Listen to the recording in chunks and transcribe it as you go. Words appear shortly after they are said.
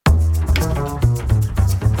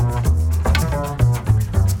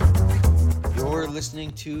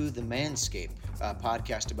listening to The Manscape, a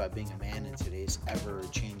podcast about being a man in today's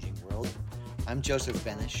ever-changing world. I'm Joseph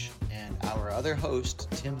Benish, and our other host,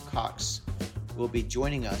 Tim Cox, will be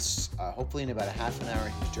joining us hopefully in about a half an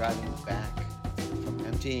hour. He's driving back from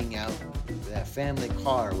emptying out that family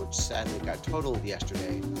car, which sadly got totaled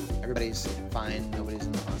yesterday. Everybody's fine, nobody's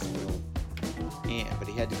in the hospital, but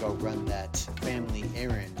he had to go run that family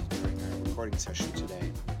errand during our recording session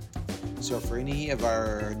today. So for any of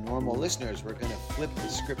our normal listeners, we're going to flip the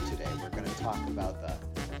script today. We're going to talk about the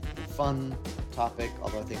fun topic,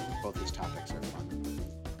 although I think both these topics are fun,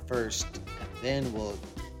 first, and then we'll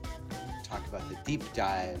talk about the deep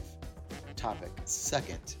dive topic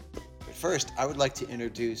second. But first, I would like to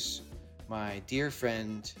introduce my dear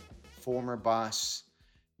friend, former boss,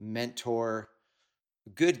 mentor,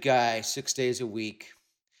 good guy, 6 days a week,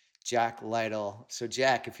 Jack Lytle. So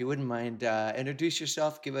Jack, if you wouldn't mind, introduce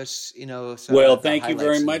yourself, give us, some Well, of the thank you highlights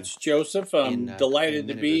very much, Joseph. I'm in delighted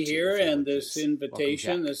a to minute or be two, here if you and would, this please. Welcome,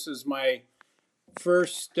 invitation. Jack. This is my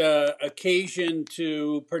first occasion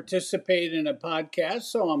to participate in a podcast,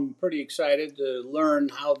 so I'm pretty excited to learn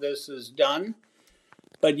how this is done.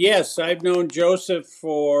 But yes, I've known Joseph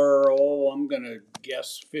for, I'm going to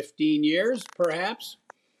guess 15 years, perhaps.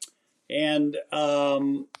 And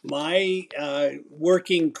my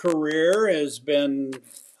working career has been,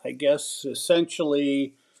 I guess,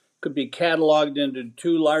 essentially could be cataloged into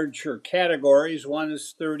two larger categories. One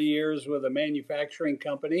is 30 years with a manufacturing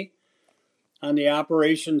company on the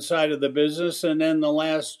operations side of the business, and then the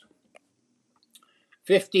last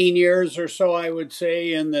 15 years or so, I would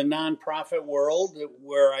say, in the nonprofit world,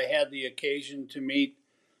 where I had the occasion to meet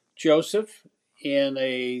Joseph in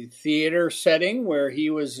a theater setting where he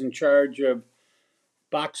was in charge of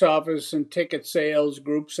box office and ticket sales,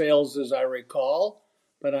 group sales, as I recall.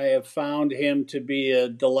 But I have found him to be a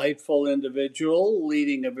delightful individual,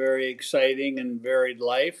 leading a very exciting and varied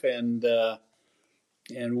life, and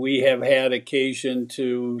we have had occasion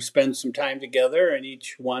to spend some time together, and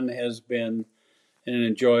each one has been an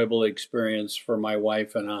enjoyable experience for my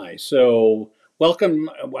wife and I. So welcome.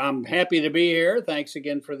 I'm happy to be here. Thanks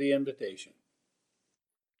again for the invitation.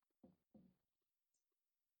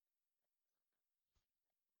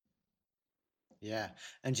 Yeah.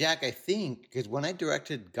 And Jack, I think, because when I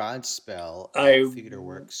directed Godspell at I Theater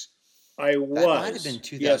Works, I that might have been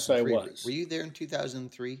was. Yes, I 2003. Were was. you there in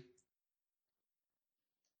 2003?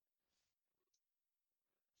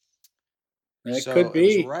 It could So it was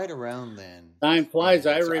be. right around then. Time flies.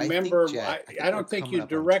 I Yeah. So I think, remember, Jack, I I think we're don't think coming you up on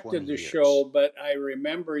 20 directed the show, years but I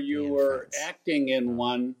remember you being were friends. acting in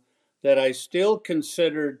one that I still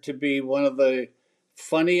considered to be one of the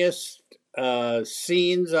funniest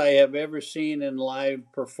scenes I have ever seen in live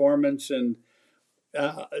performance. And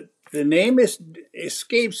uh, the name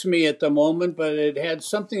escapes me at the moment, but it had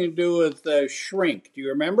something to do with Shrink. Do you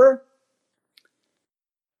remember?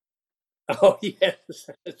 Oh, yes,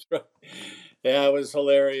 that's right. Yeah, it was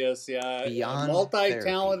hilarious. Yeah, a Beyond Therapy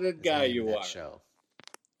multi-talented is the guy name of you that are. show.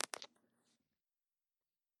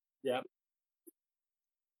 Yeah,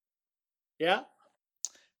 yeah.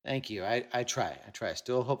 Thank you. I try. I try.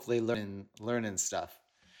 Still hopefully learning stuff.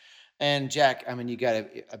 And Jack, I mean, you got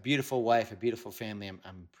a beautiful wife, a beautiful family.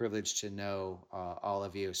 I'm privileged to know all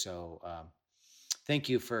of you. So thank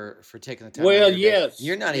you for taking the time out of Well, your day. yes,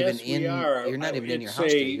 You're not even yes, we in. are. You're not even in your It's house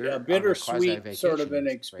today. a You're on a quasi bittersweet sort of an vacation right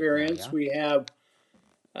now. experience. Yeah. We have,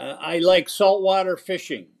 I like saltwater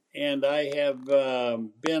fishing, and I have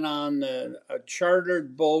been on a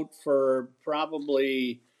chartered boat for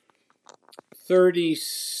probably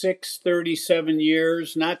 36, 37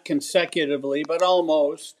 years, not consecutively, but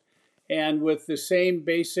almost, and with the same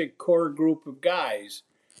basic core group of guys.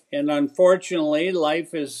 And unfortunately,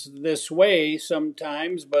 life is this way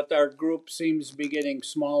sometimes, but our group seems to be getting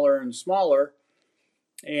smaller and smaller.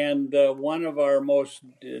 And one of our most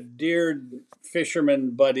dear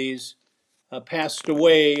fisherman buddies passed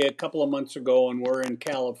away a couple of months ago, and we're in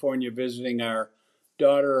California visiting our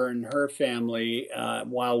daughter and her family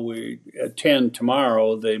while we attend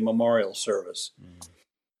tomorrow the memorial service.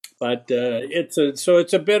 But it's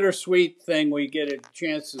a bittersweet thing. We get a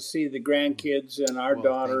chance to see the grandkids and our Well,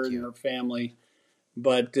 daughter thank and you. her family,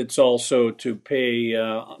 but it's also to pay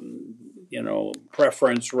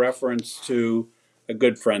reference to a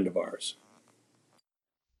good friend of ours.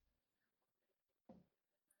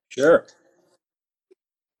 Sure.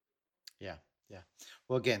 Yeah. Yeah.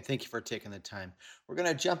 Well, again, thank you for taking the time. We're going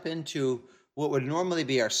to jump into what would normally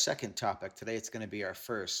be our second topic. Today, it's going to be our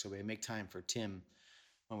first. So we make time for Tim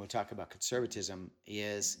when we talk about conservatism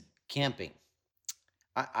is camping.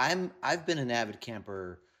 I've been an avid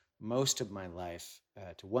camper most of my life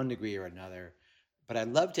to one degree or another, But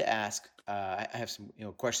I'd love to ask. I have some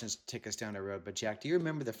questions to take us down the road. But Jack, do you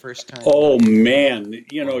remember the first time you Oh camped, man,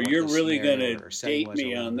 or what you're the really going scenario to or setting date was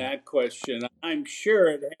me around on that? that question. I'm sure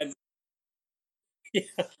it had. Yeah,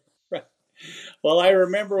 right. Well, I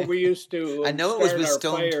remember we used I to know it was start with our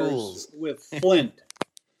stone fires tools. with flint.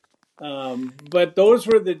 But those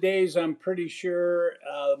were the days. I'm pretty sure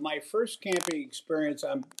my first camping experience.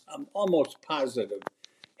 I'm almost positive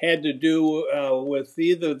had to do with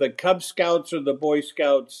either the Cub Scouts or the Boy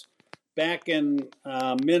Scouts back in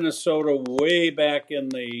Minnesota, way back in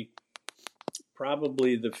the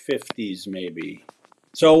probably the 50s, maybe.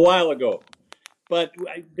 So a while ago. But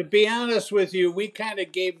to be honest with you, we kind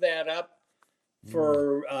of gave that up Mm,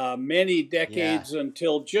 for many yeah. decades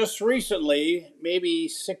until just recently, maybe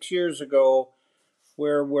 6 years ago,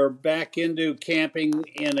 where we're back into camping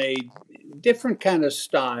in a different kind of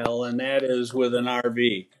style, and that is with an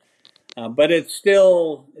RV. But it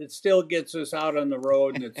still gets us out on the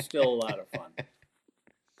road, and it's still a lot of fun.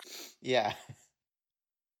 Yeah.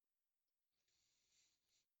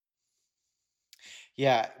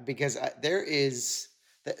 Yeah, because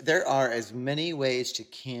there are as many ways to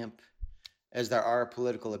camp as there are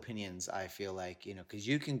political opinions, I feel like, because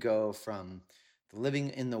you can go from living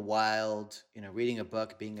in the wild, reading a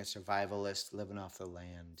book, being a survivalist, living off the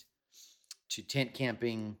land, to tent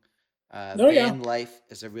camping. Oh yeah. Van life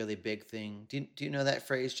is a really big thing. Do you know that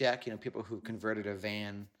phrase, Jack? People who converted a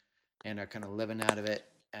van and are kind of living out of it,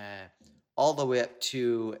 all the way up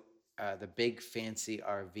to the big fancy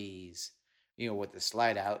RVs, with the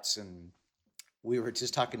slide outs. And we were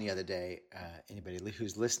just talking the other day, anybody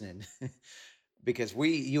who's listening, because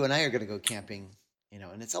you and I are going to go camping,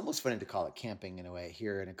 and it's almost funny to call it camping in a way.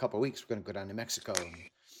 Here in a couple of weeks, we're going to go down to Mexico and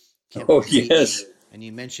camp Oh on the beach. yes. And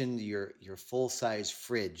you mentioned your full size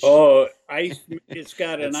fridge. Oh, ice. It's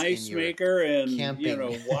got an That's in ice your maker and camping.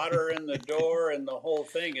 water in the door and the whole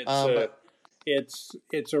thing. But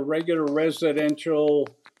It's a regular residential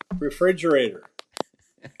refrigerator.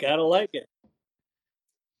 Gotta like it.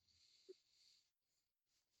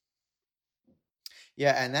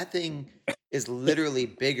 yeah, and that thing is literally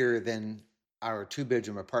bigger than our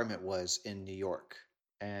two-bedroom apartment was in New York.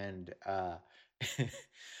 And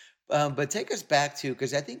but take us back to,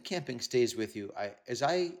 because I think camping stays with you. As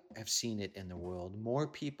I have seen it in the world, more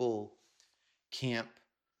people camp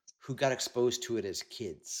who got exposed to it as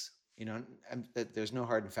kids. There's no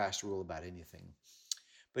hard and fast rule about anything.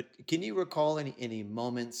 But can you recall any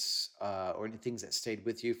moments or any things that stayed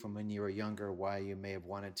with you from when you were younger, why you may have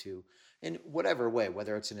wanted to, in whatever way,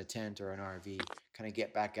 whether it's in a tent or an RV, kind of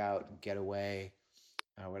get back out and get away,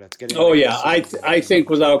 whether it's getting Oh away from the yeah, city, get I away from think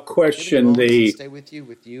without nature. Do you have any question moments that stay with you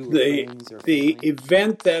or the friends or the family?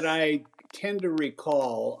 event that I tend to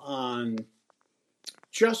recall on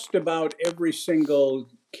just about every single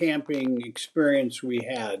camping experience we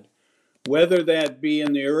had, whether that be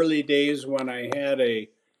in the early days when I had a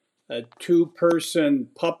two-person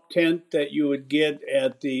pup tent that you would get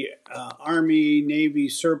at the Army Navy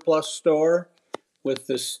surplus store with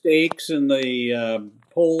the stakes and the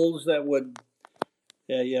poles that would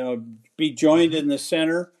be joined Hmm. in the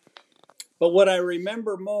center. But what I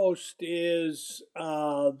remember most is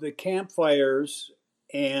the campfires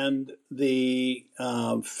and the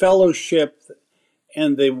fellowship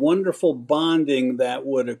and the wonderful bonding that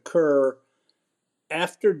would occur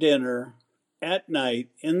after dinner at night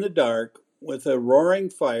in the dark with a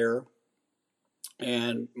roaring fire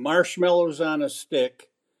and marshmallows on a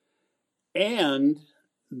stick and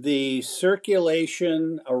the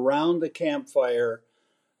circulation around the campfire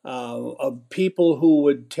of people who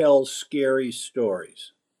would tell scary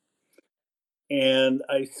stories. And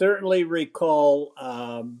I certainly recall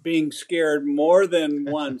being scared more than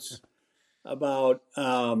once about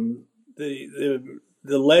the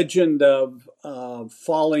legend of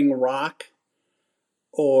Falling Rock,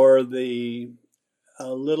 or the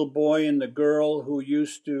little boy and the girl who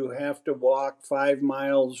used to have to walk 5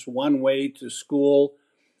 miles one way to school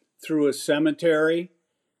through a cemetery.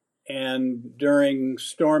 And during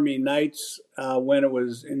stormy nights, when it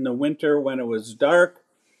was in the winter, when it was dark,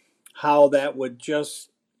 how that would just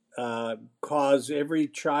cause every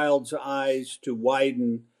child's eyes to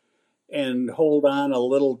widen and hold on a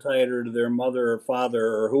little tighter to their mother or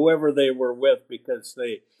father or whoever they were with, because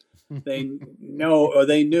they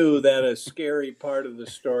knew that a scary part of the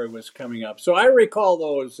story was coming up. So I recall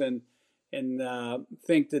those, and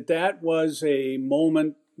think that that was a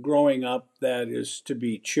moment growing up that is to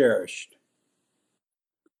be cherished.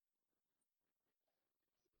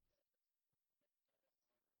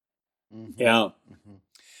 Hmm. Yeah. Hmm.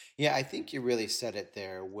 Yeah, I think you really said it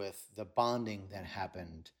there with the bonding that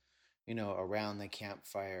happened, around the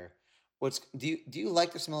campfire. What's do you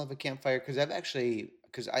like the smell of a campfire? Because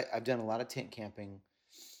I've done a lot of tent camping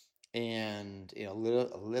and a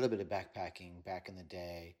little bit of backpacking back in the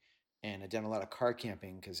day, and I've done a lot of car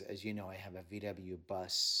camping because, as you know, I have a VW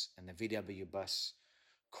bus, and the VW bus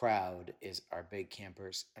crowd is our big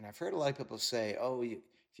campers. And I've heard a lot of people say, "Oh, if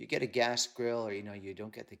you get a gas grill, or you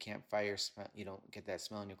don't get the campfire smell, you don't get that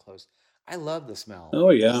smell in your clothes." I love the smell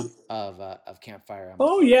Oh yeah. of campfire on my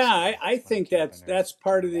Oh yeah, clothes I when I'm think camping or that's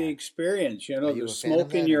part of coming the back. experience. You Are know, the you a fan of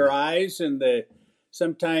smoke in that or your no? eyes, and the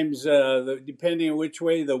sometimes depending on which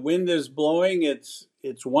way the wind is blowing, it's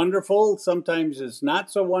wonderful. Sometimes it's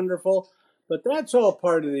not so wonderful, but that's all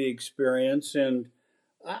part of the experience. And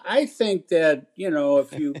I think that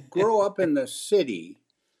if you grow up in the city,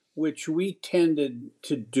 which we tended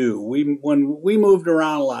to do, we when we moved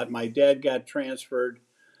around a lot. My dad got transferred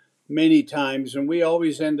many times, and we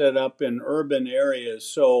always ended up in urban areas.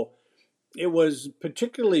 So it was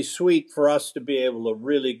particularly sweet for us to be able to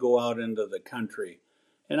really go out into the country.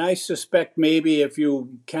 And I suspect maybe if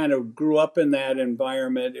you kind of grew up in that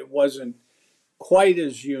environment, it wasn't quite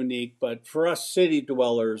as unique. But for us city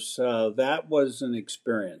dwellers, that was an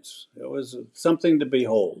experience. It was something to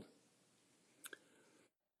behold.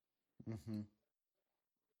 Hmm.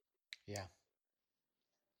 Yeah,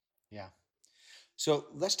 yeah. So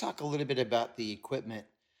let's talk a little bit about the equipment,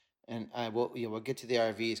 and we'll get to the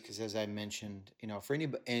RVs because, as I mentioned, for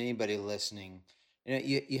anybody listening,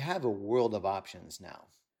 you have a world of options now.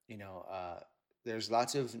 You know, there's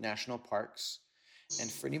lots of national parks,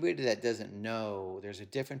 and for anybody that doesn't know, there's a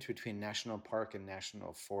difference between national park and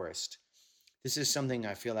national forest. This is something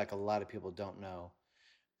I feel like a lot of people don't know,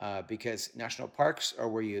 because national parks are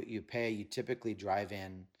where you typically drive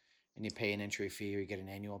in and you pay an entry fee or you get an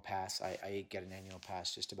annual pass. I get an annual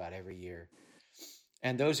pass just about every year.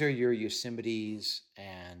 And those are your Yosemites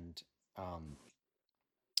and um,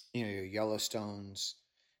 your Yellowstones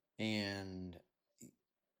and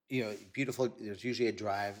beautiful. There's usually a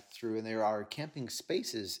drive through, and there are camping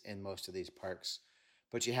spaces in most of these parks,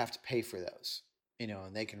 but you have to pay for those.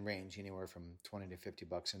 And they can range anywhere from 20 to 50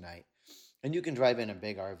 bucks a night. And you can drive in a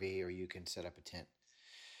big RV or you can set up a tent.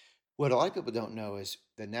 What a lot of people don't know is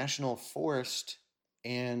the National Forest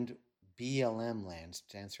and BLM lands,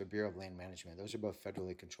 stands for Bureau of Land Management. Those are both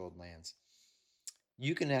federally controlled lands.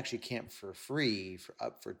 You can actually camp for free for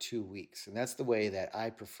up for 2 weeks, and that's the way that I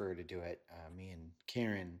prefer to do it. Me and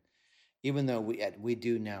Karen, even though we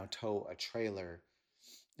do now tow a trailer,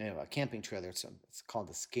 a camping trailer. It's called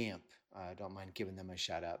the Scamp. I don't mind giving them a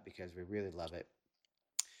shout out because we really love it.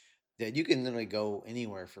 That you can literally go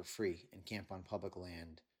anywhere for free and camp on public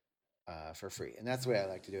land for free. And that's the way I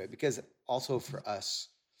like to do it because also for us,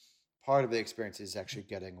 part of the experience is actually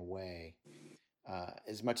getting away.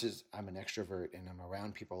 As much as I'm an extrovert and I'm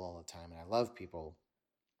around people all the time and I love people,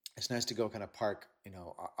 it's nice to go kind of park,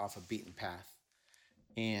 off a beaten path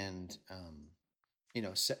and,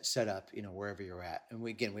 set up, wherever you're at. And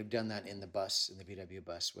we've done that in the bus, in the VW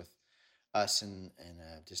bus with us and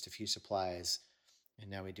just a few supplies. And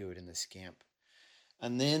now we do it in the Scamp.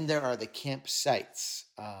 And then there are the campsites.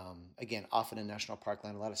 Again, often in national park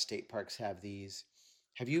land, a lot of state parks have these.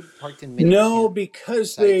 Have you parked in many No, camp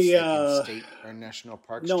because sites like in state or national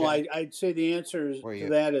parks, no, Jack? I'd say the answer Where to you?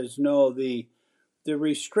 that is no. The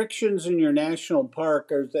restrictions in your national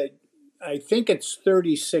park are that I think it's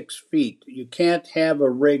 36 feet. You can't have a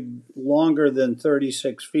rig longer than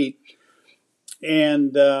 36 feet.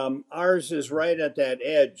 And ours is right at that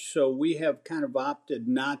edge, so we have kind of opted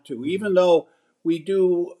not to, Mm-hmm. even though we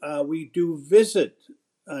do visit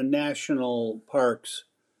national parks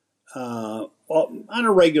on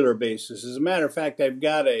a regular basis. As a matter of fact, I've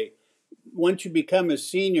got a once you become a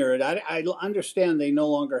senior, and I understand they no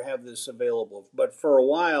longer have this available, but for a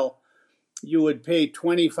while you would pay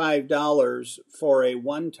 $25 for a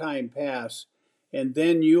one-time pass, and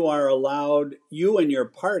then you and your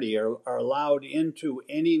party are allowed into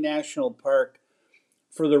any national park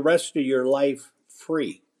for the rest of your life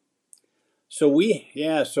free. So we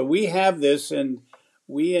have this, and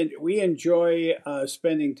we enjoy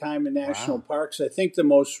spending time in national Wow. parks. I think the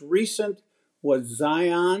most recent was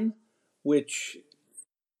Zion, which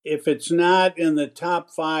if it's not in the top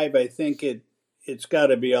five, I think it's got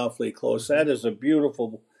to be awfully close. Mm-hmm. That is a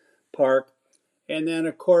beautiful park, and then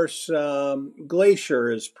of course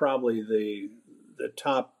Glacier is probably the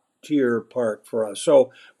top tier park for us.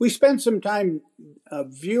 So we spend some time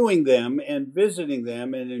viewing them and visiting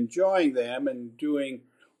them and enjoying them and doing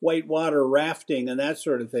whitewater rafting and that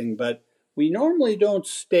sort of thing. But we normally don't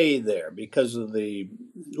stay there because of the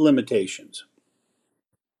limitations.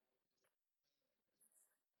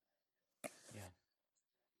 Yeah.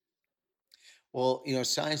 Well,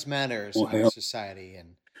 size matters in our Well, society,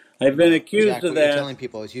 and I've been accused Jack, of what you're that. telling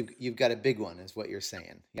people is you've got a big one, is what you're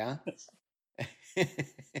saying. Yeah.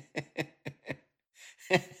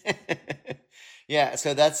 Yeah,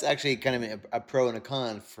 so that's actually kind of a pro and a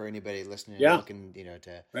con for anybody listening and Yeah, looking,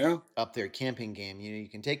 to yeah. up their camping game. You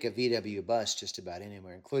can take a VW bus just about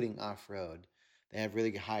anywhere, including off road. They have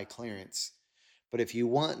really high clearance. But if you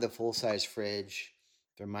want the full size fridge,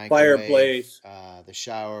 the microwave, Fireplace. the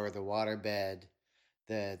shower, the water bed,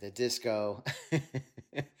 the disco, the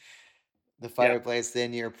Yeah, fireplace,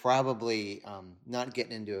 then you're probably not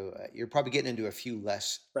getting into you're probably getting into a few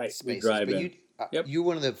less right. We spaces. drive But in. Yep. you're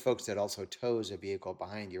one of the folks that also tows a vehicle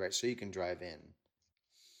behind you, right? So you can drive in.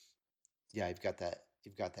 Yeah, you've got that.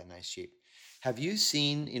 You've got that nice Jeep. Have you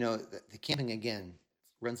seen? The camping again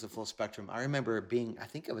runs the full spectrum. I remember being. I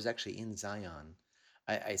think I was actually in Zion.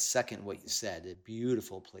 I second what you said. A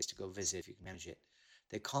beautiful place to go visit if you can manage it.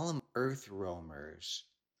 They call them earth roamers.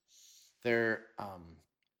 They're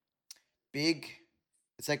big.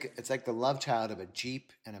 It's like the love child of a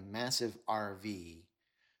Jeep and a massive RV.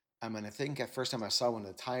 I mean, I think at first time I saw one of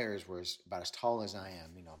the tires was about as tall as I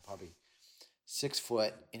am. Probably 6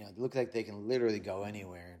 foot. They look like they can literally go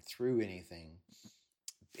anywhere and through anything.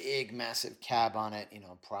 Big, massive cab on it.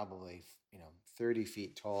 Probably 30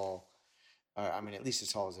 feet tall. I mean, at least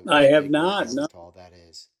as tall as I a have big rig not. is. How No. tall that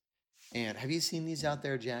is. And have you seen these out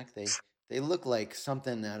there, Jack? They look like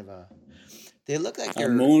something out of a. They look like A they're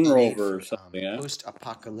moon made rover or for something, huh?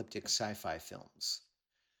 post-apocalyptic sci-fi films.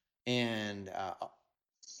 And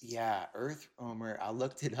yeah, Earth Roamer. I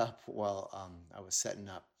looked it up while I was setting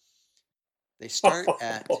up. They start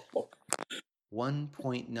at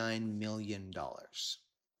 $1.9 million.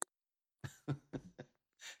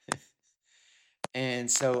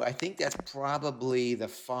 And so I think that's probably the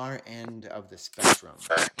far end of the spectrum.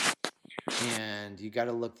 And you got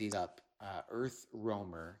to look these up. Earth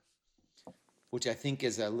Roamer, which I think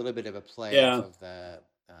is a little bit of a play off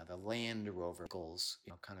Yeah. of the Land Rover vehicles.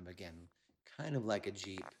 Kind of again, kind of like a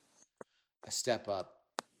Jeep, a step up,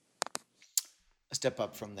 a step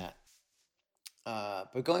up from that.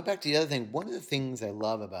 But going back to the other thing, one of the things I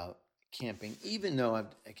love about camping, even though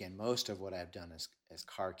most of what I've done is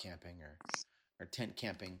car camping or tent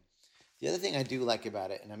camping. The other thing I do like about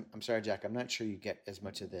it, and I'm sorry, Jack, I'm not sure you get as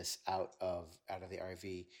much of this out of the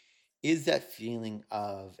RV, is that feeling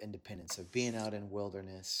of independence, of being out in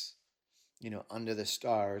wilderness, under the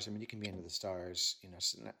stars. I mean, you can be under the stars,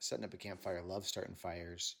 setting up a campfire. Love starting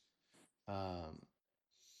fires. Um,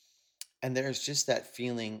 and there's just that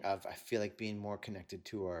feeling of, I feel like, being more connected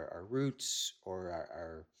to our roots or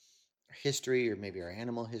our history, or maybe our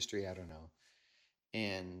animal history. I don't know.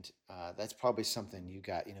 And that's probably something you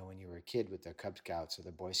got, when you were a kid with the Cub Scouts or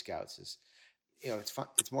the Boy Scouts. Is it's fun.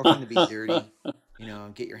 It's more fun to be dirty,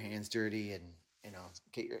 and get your hands dirty, and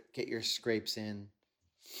get your scrapes in.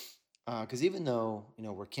 Because even though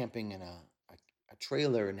we're camping in a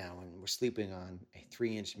trailer now and we're sleeping on a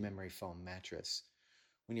 3-inch memory foam mattress,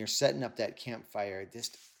 when you're setting up that campfire,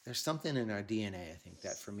 there's something in our DNA, I think,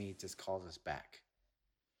 that for me just calls us back.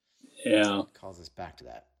 Yeah. Calls us back to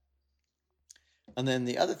that. And then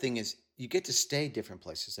the other thing is you get to stay different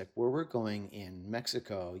places. Like where we're going in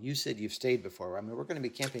Mexico, you said you've stayed before. I mean, we're going to be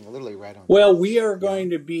camping literally right on the Well, we beach. are Yeah. going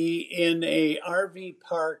to be in a RV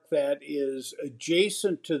park that is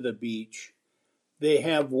adjacent to the beach. They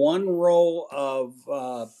have one row of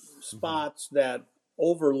Hmm. spots that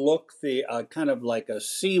overlook the kind of like a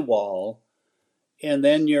seawall, and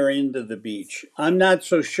then you're into the beach. I'm not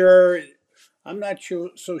so sure. I'm not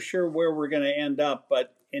so sure where we're going to end up,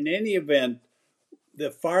 but in any event, the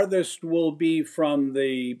farthest we'll be from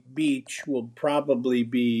the beach will probably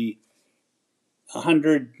be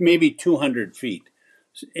 100, maybe 200 feet.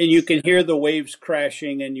 And you can hear the waves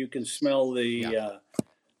crashing, and you can smell Yeah.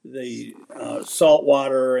 the salt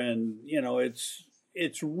water, and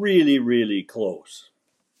it's really really close.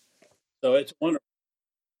 So it's wonderful.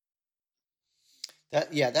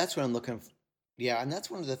 That's what I'm looking for. Yeah, and that's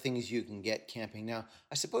one of the things you can get camping. Now,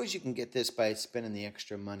 I suppose you can get this by spending the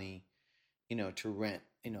extra money, to rent,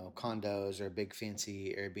 condos or big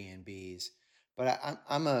fancy Airbnbs. But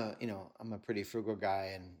I'm a pretty frugal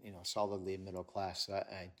guy and, solidly middle class. So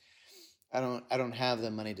I don't have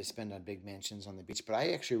the money to spend on big mansions on the beach, but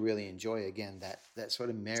I actually really enjoy, again, that sort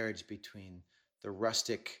of marriage between the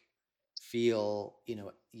rustic feel,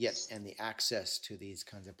 yet and the access to these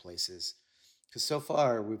kinds of places. Because so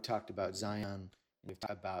far we've talked about Zion, we've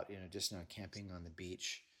talked about just not camping on the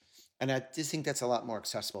beach, and I just think that's a lot more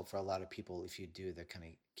accessible for a lot of people if you do the kind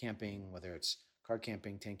of camping, whether it's car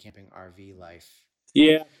camping, tent camping, RV life.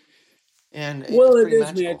 Yeah. And it's Well, it pretty is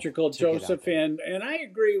magical magical, to get out Joseph, there. and I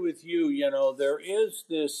agree with you. You know, there is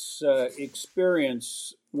this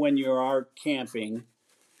experience when you are camping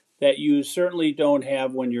that you certainly don't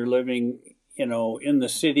have when you're living, you know, in the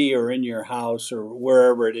city or in your house or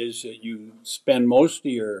wherever it is that you spend most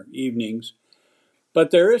of your evenings.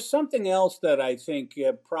 But there is something else that I think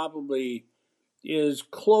probably is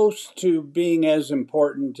close to being as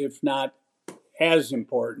important, if not as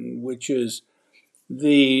important, which is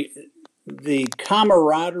the the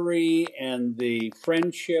camaraderie and the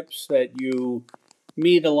friendships that you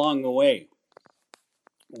meet along the way.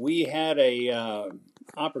 We had a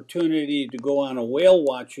opportunity to go on a whale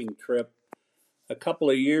watching trip a couple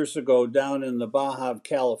of years ago down in the Baja of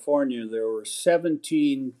California. There were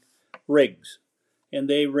 17 rigs, and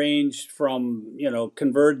they ranged from, you know,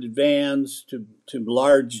 converted vans to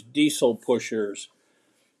large diesel pushers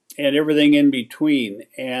and everything in between.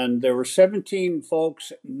 And there were 17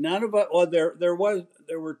 folks. None of us. Well, there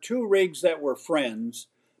were two rigs that were friends,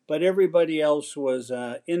 but everybody else was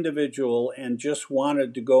individual and just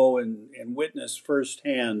wanted to go and witness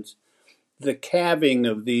firsthand the calving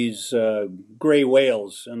of these gray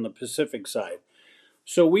whales on the Pacific side.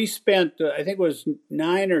 So we spent, I think it was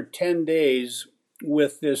 9 or 10 days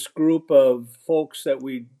with this group of folks that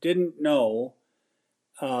we didn't know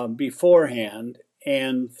beforehand.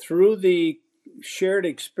 And through the shared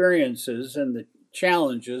experiences and the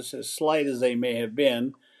challenges, as slight as they may have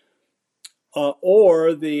been,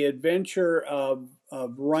 or the adventure of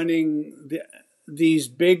running these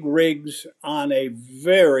big rigs on a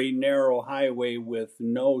very narrow highway with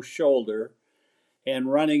no shoulder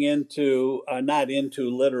and running into, not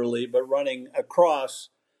into literally, but running across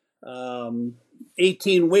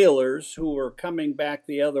 18 wheelers who were coming back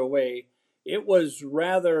the other way. It was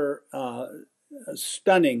rather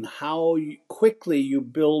stunning how quickly you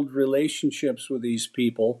build relationships with these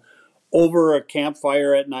people over a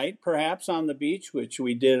campfire at night, perhaps on the beach, which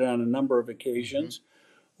we did on a number of Mm-hmm. occasions,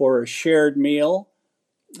 or a shared meal,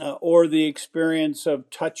 or the experience of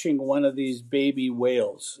touching one of these baby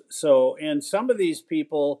whales. So, and some of these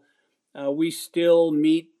people we still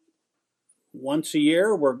meet once a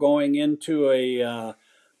year. We're going into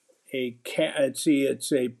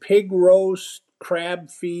it's a pig roast crab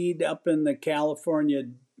feed up in the California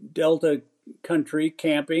Delta country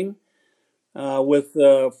camping with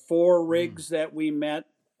four Mm. rigs that we met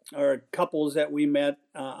or couples that we met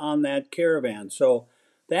on that caravan. So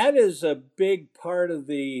that is a big part of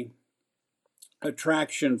the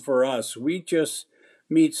attraction for us. We just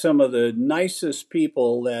meet some of the nicest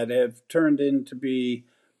people that have turned into be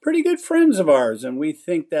pretty good friends of ours, and we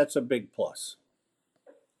think that's a big plus.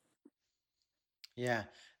 Yeah.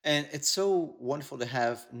 And it's so wonderful to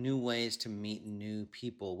have new ways to meet new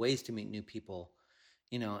people, ways to meet new people,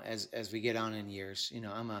 as we get on in years.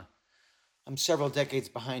 I'm several decades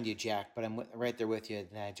behind you, Jack, but right there with you,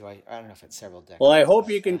 Nigel. I don't know if it's several Well, I decades, hope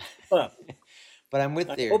but you can keep up. but I'm I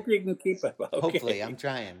with there. hope you can keep up. Hopefully, Okay. I'm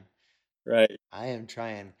trying. Right. I am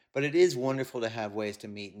trying. But it is wonderful to have ways to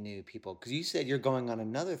meet new people. Because you said you're going on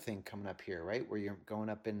another thing coming up here, right? Where you're going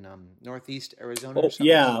up in Northeast Arizona or Oh, something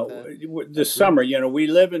yeah. with a This group. summer, you know, we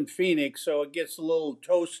live in Phoenix, so it gets a little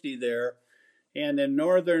toasty there. And in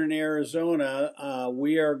northern Arizona,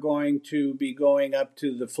 we are going to be going up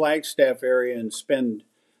to the Flagstaff area and spend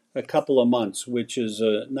a couple of months, which is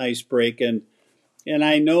a nice break. And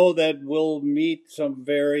I know that we'll meet some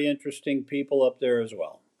very interesting people up there as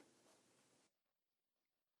well.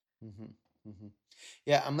 Hmm. Hmm.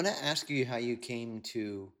 Yeah, I'm gonna ask you how you came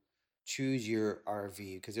to choose your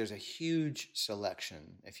RV because there's a huge selection.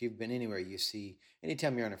 If you've been anywhere, you see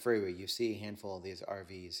anytime you're on a freeway, you see a handful of these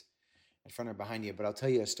RVs in front or behind you. But I'll tell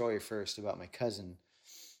you a story first about my cousin,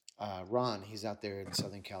 Ron. He's out there in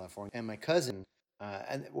Southern California, and my cousin.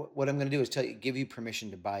 What I'm going to do is give you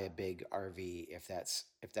permission to buy a big RV if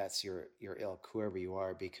that's your ilk, whoever you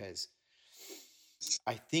are, because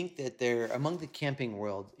I think that there, among the camping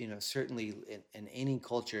world, certainly in any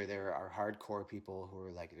culture, there are hardcore people who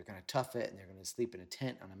are like, they're going to tough it and they're going to sleep in a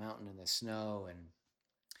tent on a mountain in the snow. And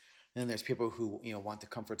then there's people who, want the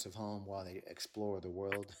comforts of home while they explore the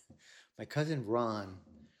world. My cousin Ron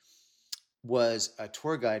was a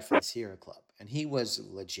tour guide for the Sierra Club, and he was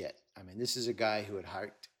legit. I mean, this is a guy who had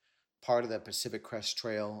hiked part of the Pacific Crest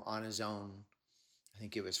Trail on his own. I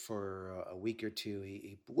think it was for a week or two.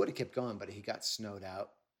 He would have kept going, but he got snowed out,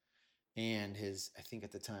 and I think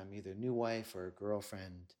at the time, either new wife or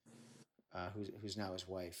girlfriend, who's now his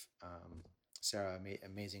wife, Sarah,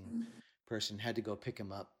 amazing person, had to go pick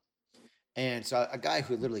him up. And so a guy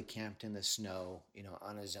who literally camped in the snow,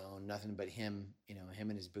 on his own, nothing but him, him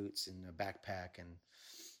and his boots and a backpack,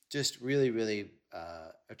 just really, really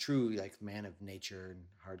a true like man of nature and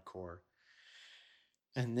hardcore.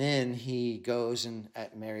 And then he goes and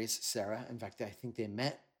marries Sarah. In fact, I think they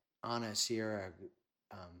met on a Sierra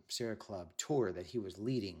Club tour that he was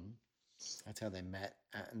leading. That's how they met,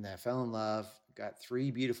 and they fell in love. Got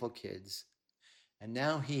three beautiful kids, and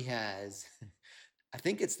now he has. I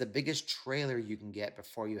think it's the biggest trailer you can get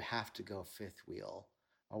before you have to go fifth wheel.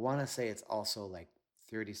 I want to say it's also like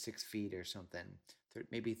 36 feet or something,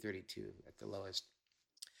 maybe 32 at the lowest.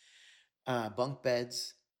 Bunk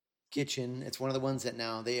beds, kitchen. It's one of the ones that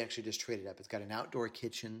now they actually just traded up. It's got an outdoor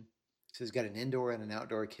kitchen. So it's got an indoor and an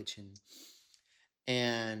outdoor kitchen,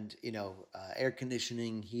 and air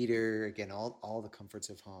conditioning, heater. Again, all the comforts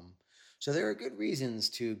of home. So there are good reasons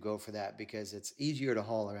to go for that because it's easier to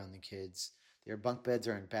haul around the kids. Their bunk beds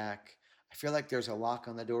are in back. I feel like there's a lock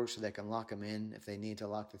on the door so they can lock them in if they need to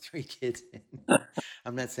lock the three kids in.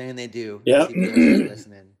 I'm not saying they do. Yeah. CPS is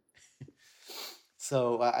listening.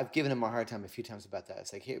 So I've given him a hard time a few times about that.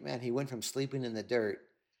 It's like, hey, man, he went from sleeping in the dirt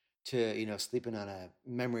to, sleeping on a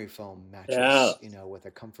memory foam Yeah. mattress, with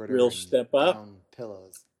a comforter Real and step up. down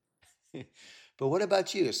pillows. But what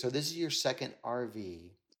about you? So this is your second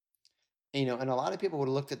RV, and a lot of people would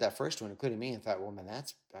have looked at that first one, including me, and thought, well, man,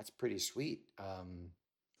 that's pretty sweet.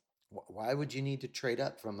 Why would you need to trade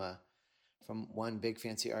up from one big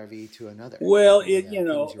fancy RV to another? Well, What were the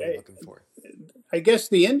things you were looking for? I guess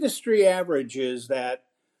the industry average is that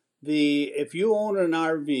if you own an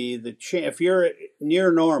RV, if you're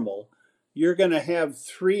near normal, you're going to have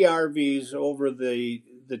three RVs over the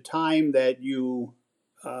time that you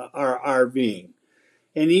are RVing,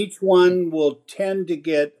 and each Hmm. one will tend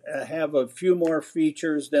to have a few more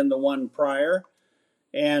features than the one prior.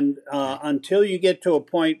 And Okay. until you get to a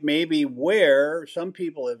point, maybe where some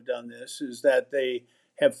people have done this, is that they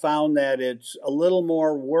have found that it's a little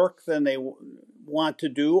more work than they want to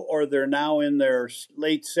do, or they're now in their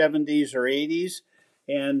late 70s or 80s,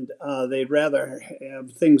 and they'd rather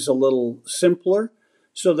have things a little simpler.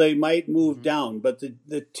 So they might move Hmm. down. But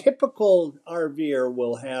the typical RVer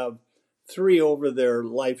will have three over their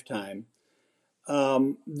lifetime.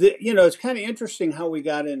 It's kind of interesting how we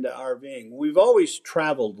got into RVing. We've always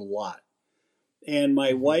traveled a lot. And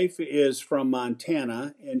my Hmm. wife is from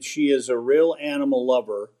Montana, and she is a real animal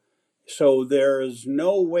lover. So there is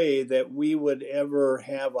no way that we would ever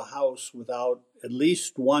have a house without at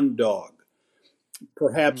least one dog, Hmm.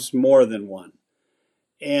 perhaps more than one.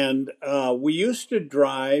 And we used to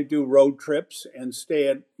do road trips, and stay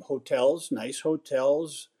at hotels, nice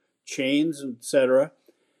hotels, chains, etc.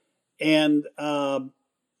 And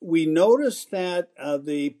we noticed that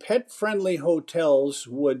the pet friendly hotels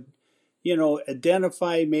would,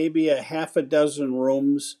 identify maybe a half a dozen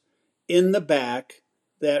rooms in the back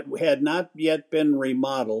that had not yet been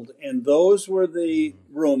remodeled. And those were the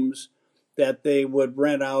rooms that they would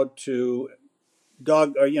rent out to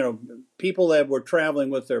dog or, people that were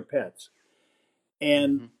traveling with their pets.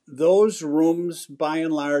 And Hmm. those rooms, by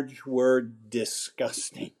and large, were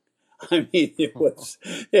disgusting. I mean,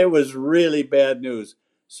 it was really bad news.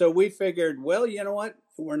 So we figured, well, you know what?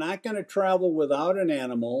 We're not going to travel without an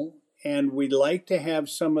animal, and we'd like to have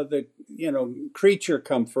some of the, creature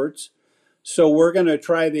comforts. So we're going to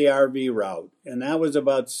try the RV route, and that was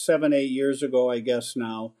about 7, 8 years ago, I guess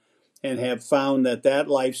now, and have found that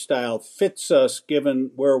lifestyle fits us given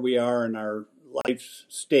where we are in our life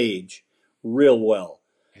stage real well.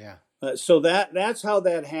 Yeah. So that's how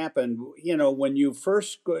that happened. When you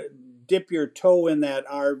first dip your toe in that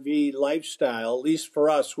RV lifestyle, at least for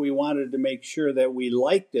us, we wanted to make sure that we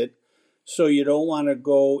liked it. So you don't want to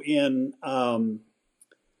go in and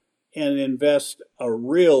invest a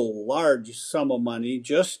real large sum of money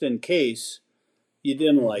just in case you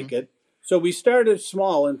didn't Hmm. like it. So we started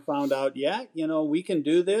small and found out, yeah, we can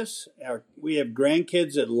do this. We have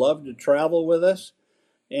grandkids that love to travel with us,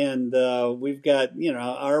 and we've got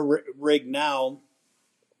our rig now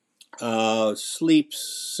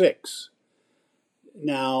sleeps six.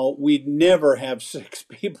 Now we'd never have six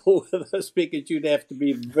people with us because you'd have to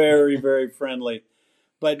be very, very friendly.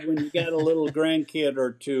 But when you got a little grandkid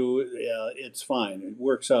or two, it's fine. It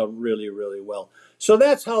works out really, really well. So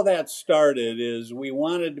that's how that started. Is we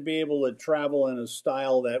wanted to be able to travel in a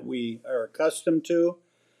style that we are accustomed to,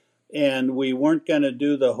 and we weren't going to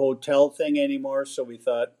do the hotel thing anymore. So we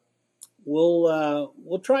thought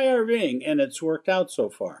we'll try RVing, and it's worked out so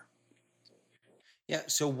far. Yeah.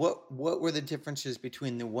 So what were the differences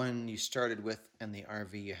between the one you started with and the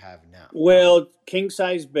RV you have now? Well, king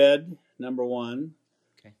size bed, number one.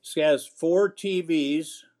 Okay. It has four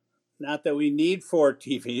TVs. Not that we need four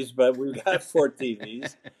TVs, but we've got four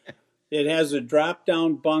TVs. It has a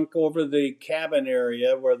drop-down bunk over the cabin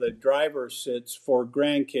area where the driver sits for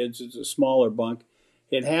grandkids. It's a smaller bunk.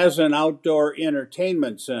 It has an outdoor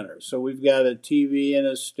entertainment center. So we've got a TV and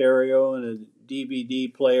a stereo and a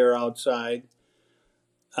DVD player outside.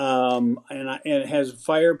 And it has a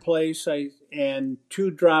fireplace and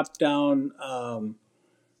two drop-down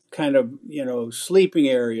kind of, sleeping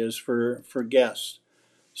areas for guests.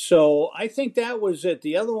 So I think that was it.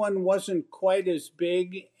 The other one wasn't quite as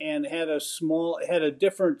big and had a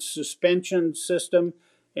different suspension system,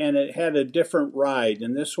 and it had a different ride.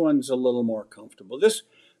 And this one's a little more comfortable.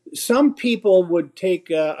 Some people would take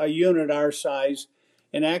a unit our size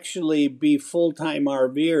and actually be full-time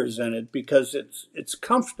RVers in it because it's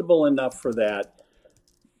comfortable enough for that.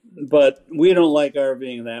 But we don't like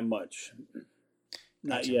RVing that much.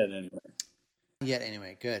 Not Gotcha. yet, anyway. Yet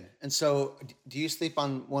anyway, good. And so, do you sleep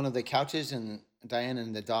on one of the couches, and Diane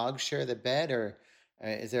and the dog share the bed, or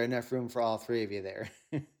is there enough room for all three of you there?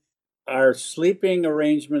 Our sleeping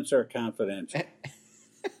arrangements are confidential.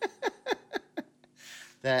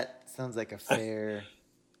 That sounds like a fair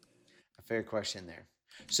question there.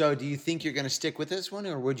 So, do you think you're going to stick with this one,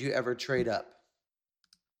 or would you ever trade up?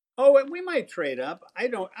 Oh, we might trade up. I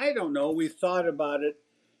don't know. We've thought about it.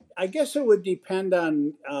 I guess it would depend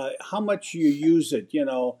on how much you use it.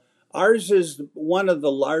 Ours is one of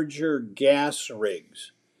the larger gas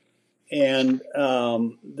rigs, and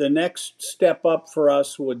the next step up for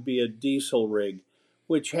us would be a diesel rig,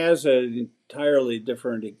 which has an entirely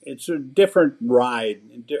different. It's a different ride.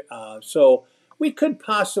 So we could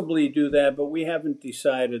possibly do that, but we haven't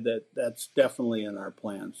decided that that's definitely in our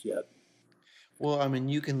plans yet. Well, I mean,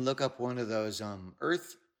 you can look up one of those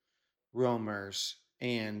Earth roamers,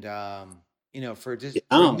 and for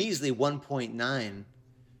Yeah. measly 1.9,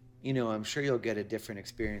 I'm sure you'll get a different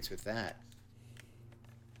experience with that.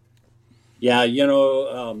 Yeah,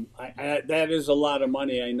 that is a lot of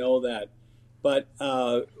money. I know that, but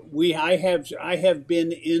I have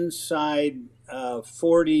been inside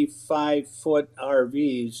 45-foot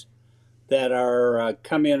RVs that are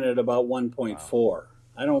come in at about 1.4. Wow.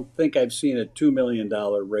 I don't think I've seen a $2 million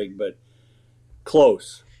rig, but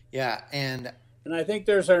close. Yeah, and I think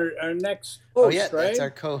there's our next oh host, yeah, right? that's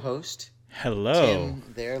our co-host. Hello. Tim,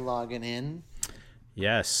 they're logging in.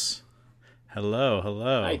 Yes. Hello.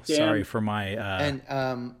 Hi, Tim. Sorry for my.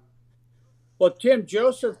 And well, Tim,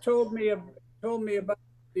 Joseph told me about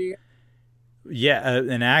the.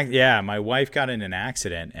 Yeah, my wife got in an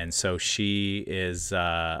accident, and so she is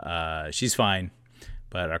she's fine,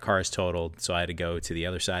 but our car is totaled, so I had to go to the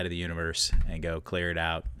other side of the universe and go clear it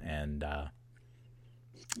out, and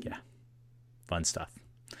yeah, fun stuff.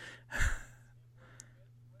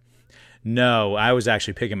 No, I was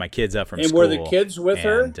actually picking my kids up from school. And were the kids with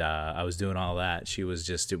her? And I was doing all that. She was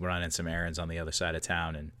just running some errands on the other side of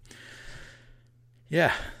town, and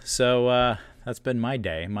yeah, so that's been my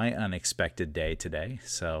day, my unexpected day today.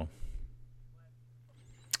 So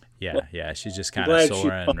yeah, she's just kind of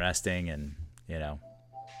sore and resting, and yeah,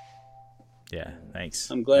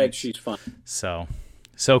 thanks. I'm glad she's fine. So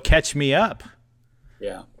catch me up.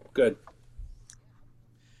 Yeah, good.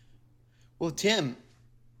 well, Tim,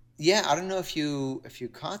 yeah, I don't know if you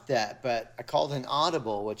caught that, but I called an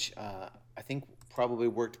audible, which I think probably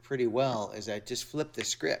worked pretty well. Is I just flipped the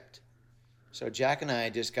script. So Jack and I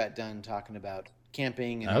just got done talking about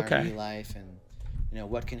camping and RV life, and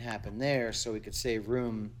what can happen there, so we could save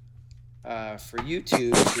room for you two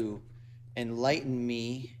to enlighten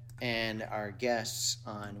me and our guests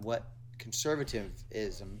on what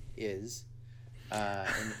conservatism is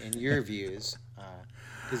in your views.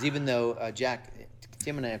 Because even though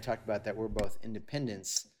Tim and I have talked about that we're both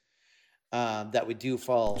independents, that we do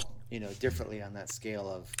fall, differently on that scale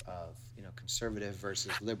of conservative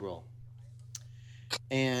versus liberal.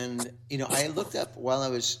 And I looked up while I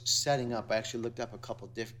was setting up. I actually looked up a couple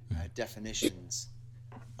definitions,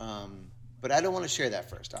 but I don't want to share that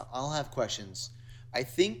first. I'll have questions. I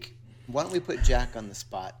think why don't we put Jack on the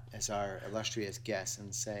spot as our illustrious guest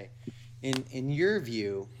and say, in your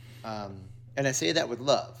view, and I say that with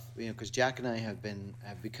love, because Jack and I have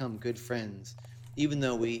become good friends, even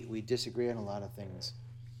though we disagree on a lot of things.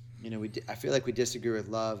 I feel like we disagree with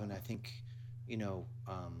love, and I think,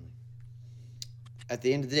 at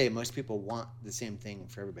the end of the day, most people want the same thing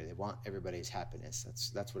for everybody. They want everybody's happiness.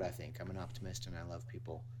 That's what I think. I'm an optimist, and I love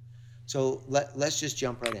people. So let's just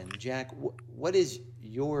jump right in. Jack, what is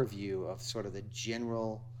your view of sort of the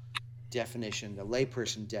general definition, the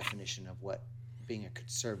layperson definition of what being a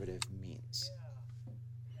conservative means?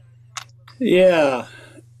 Yeah,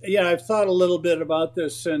 I've thought a little bit about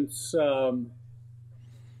this since I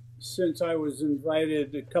was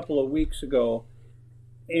invited a couple of weeks ago,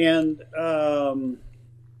 And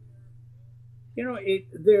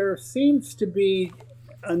there seems to be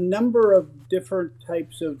a number of different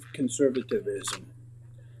types of conservatism,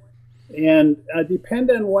 and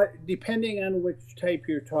depending on which type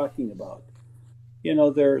you're talking about.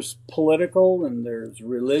 There's political, and there's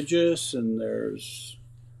religious, and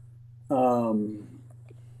um,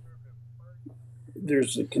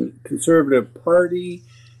 there's a conservative party.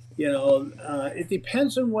 It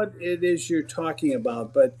depends on what it is you're talking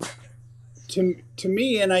about, but to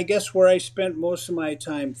me, and I guess where I spent most of my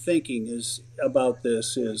time thinking is about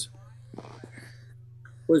this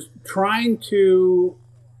was trying to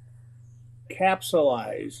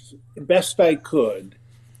capsulize best I could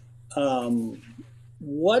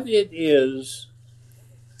what it is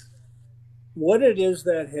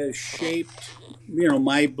that has shaped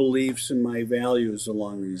my beliefs and my values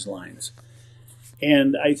along these lines.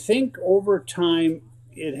 And I think over time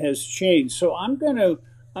it has changed. So I'm going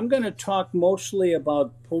to talk mostly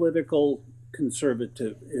about political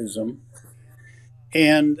conservatism.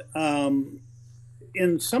 And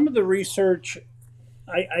in some of the research,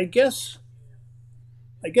 I guess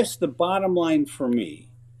the bottom line for me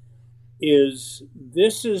is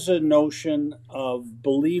this is a notion of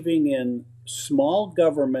believing in small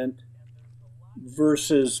government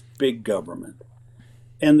versus big government.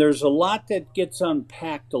 And there's a lot that gets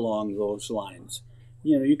unpacked along those lines.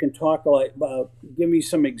 You can talk about, give me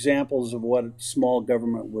some examples of what small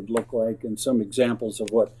government would look like and some examples of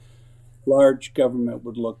what large government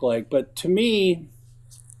would look like. But to me,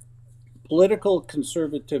 political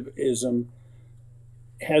conservatism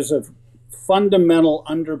has a fundamental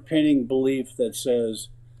underpinning belief that says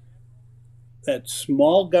that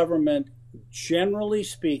small government, generally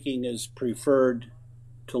speaking, is preferred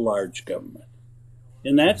to large government.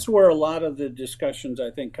 And that's where a lot of the discussions, I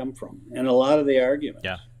think, come from, and a lot of the arguments.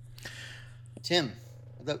 Yeah. Tim,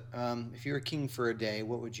 if you were king for a day,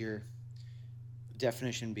 what would your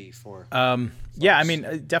definition be for? Yeah, I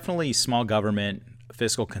mean, definitely small government,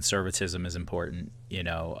 fiscal conservatism is important.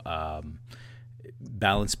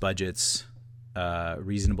 Balanced budgets,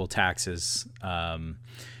 reasonable taxes.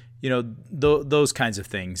 Those kinds of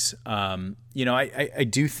things. I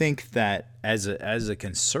do think that as a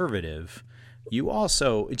conservative, you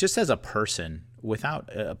also, just as a person, without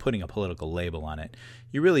putting a political label on it,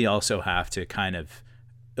 you really also have to kind of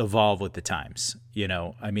evolve with the times.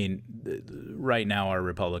 Right now our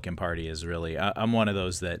Republican Party is really, I'm one of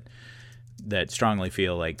those that strongly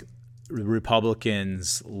feel like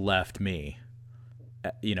Republicans left me,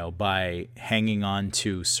 by hanging on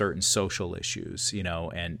to certain social issues,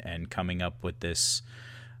 and coming up with these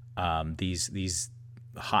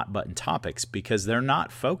hot button topics, because they're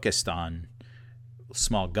not focused on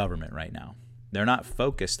small government right now. They're not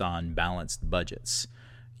focused on balanced budgets.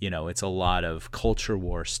 It's a lot of culture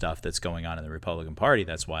war stuff that's going on in the Republican Party.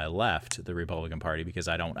 That's why I left the Republican Party, because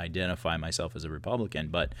I don't identify myself as a Republican,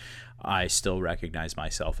 but I still recognize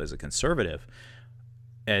myself as a conservative,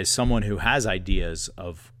 as someone who has ideas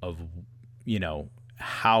of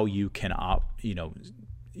how you can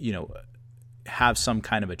have some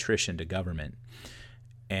kind of attrition to government,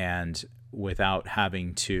 and without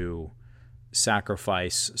having to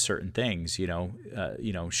sacrifice certain things,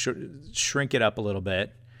 shrink it up a little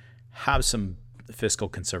bit, have some fiscal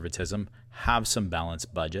conservatism, have some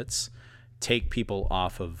balanced budgets, take people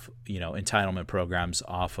off of, entitlement programs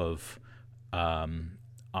off of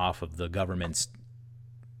the government's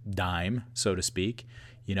dime, so to speak,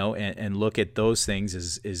 and look at those things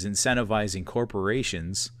as incentivizing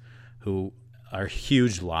corporations who are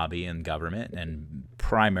huge lobby in government and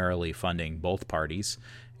primarily funding both parties,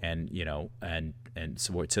 and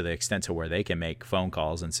so to the extent to where they can make phone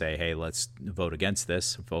calls and say, hey, let's vote against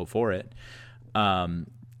this, vote for it, and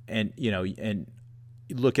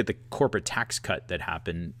look at the corporate tax cut that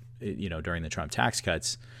happened, during the Trump tax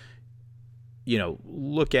cuts.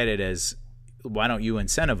 Look at it as, why don't you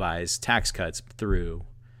incentivize tax cuts through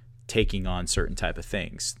taking on certain type of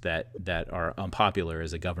things that are unpopular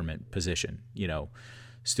as a government position,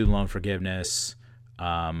 student loan forgiveness,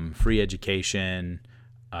 free education,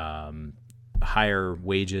 higher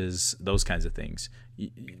wages, those kinds of things.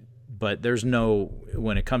 But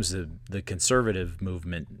when it comes to the conservative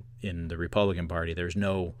movement in the Republican Party, there's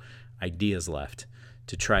no ideas left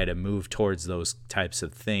to try to move towards those types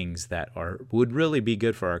of things that would really be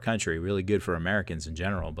good for our country, really good for Americans in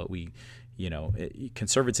general. But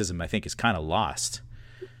conservatism, I think, is kind of lost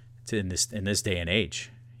in this day and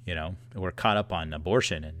age. We're caught up on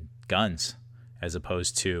abortion and guns, as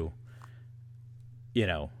opposed to,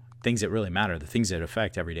 things that really matter, the things that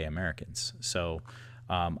affect everyday Americans. So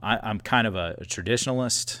I'm kind of a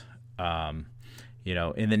traditionalist.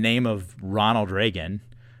 In the name of Ronald Reagan,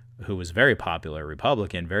 who was very popular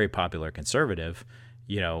Republican, very popular conservative,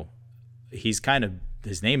 his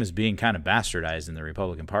name is being kind of bastardized in the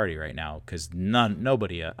Republican Party right now because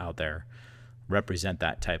nobody out there represent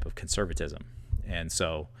that type of conservatism. And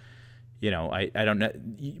so, I don't know,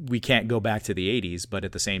 we can't go back to the 80s, but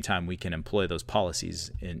at the same time, we can employ those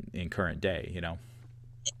policies in current day,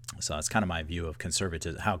 So that's kind of my view of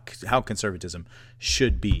conservatism, how conservatism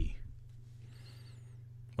should be.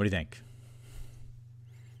 What do you think?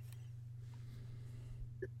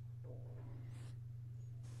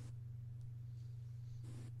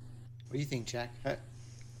 What do you think, Jack?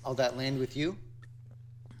 All that land with you?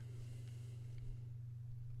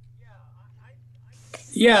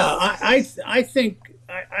 Yeah, I think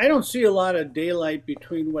I don't see a lot of daylight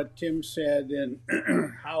between what Tim said and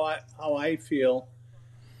how I feel.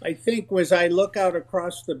 I think as I look out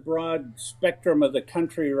across the broad spectrum of the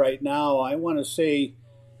country right now, I want to say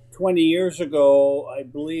 20 years ago, I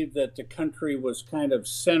believe that the country was kind of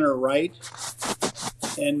center right.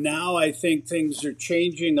 And now I think things are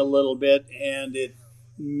changing a little bit, and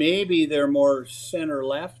maybe they're more center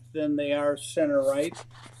left than they are center right.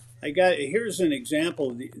 Here's an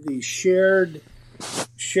example. The shared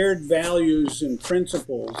values and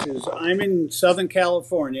principles is I'm in Southern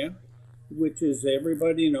California, which is,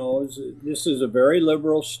 everybody knows, this is a very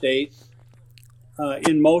liberal state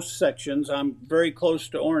in most sections. I'm very close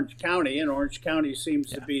to Orange County, and Orange County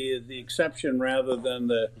seems to be the exception rather than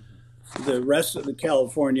the rest of the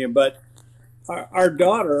California. But our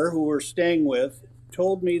daughter, who we're staying with,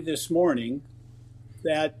 told me this morning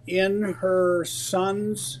that in her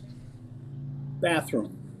son's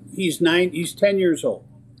bathroom, he's 10 years old,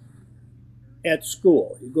 at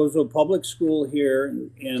school. He goes to a public school here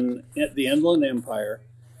at the Inland Empire.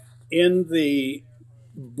 In the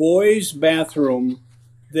boys' bathroom,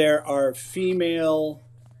 there are female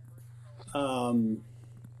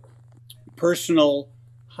personal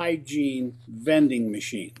hygiene vending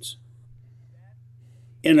machines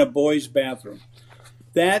in a boys' bathroom.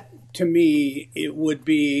 That, to me, it would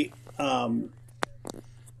be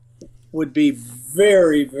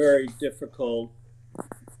very, very difficult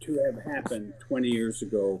to have happened 20 years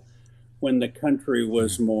ago when the country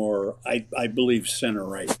was more, I believe, center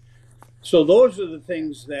right. So those are the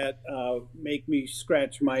things that make me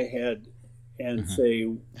scratch my head and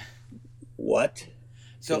say, what?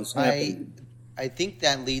 So I think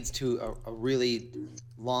that leads to a really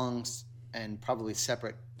long and probably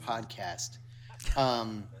separate podcast.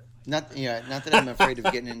 Not that I'm afraid of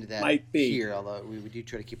getting into that here, although we do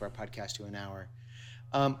try to keep our podcast to an hour.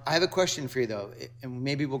 I have a question for you, though, and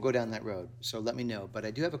maybe we'll go down that road, so let me know. But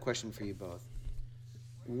I do have a question for you both.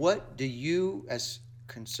 What do you, as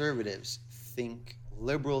conservatives, think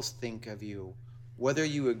liberals think of you, whether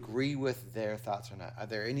you agree with their thoughts or not? Are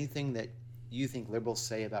there anything that you think liberals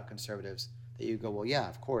say about conservatives that you go, well, yeah,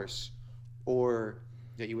 of course, or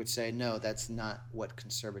that you would say, no, that's not what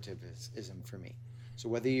conservatism for me? So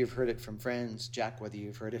whether you've heard it from friends, Jack, whether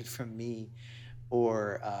you've heard it from me,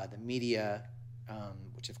 or the media,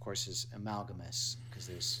 which of course is amalgamous because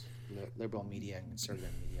there's liberal media and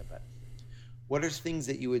conservative media, but what are things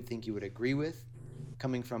that you would think you would agree with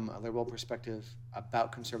coming from a liberal perspective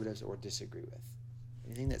about conservatives or disagree with?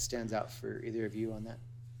 Anything that stands out for either of you on that?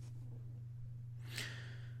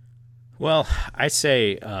 Well, I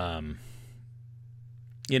say, I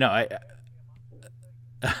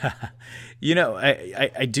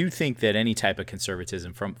do think that any type of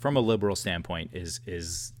conservatism from a liberal standpoint is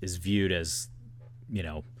viewed as,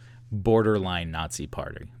 borderline Nazi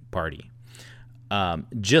party.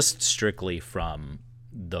 Just strictly from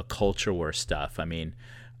the culture war stuff. I mean,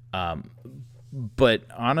 but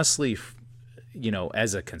honestly,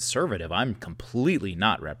 as a conservative, I'm completely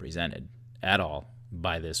not represented at all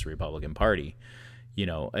by this Republican Party.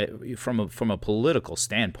 From a political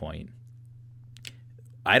standpoint,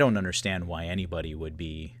 I don't understand why anybody would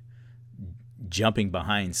be jumping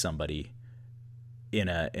behind somebody in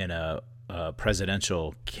a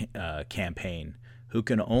presidential campaign who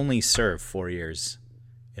can only serve 4 years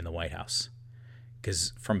in the White House.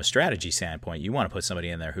 Because from a strategy standpoint, you want to put somebody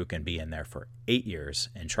in there who can be in there for 8 years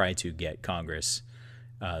and try to get Congress,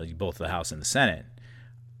 both the House and the Senate.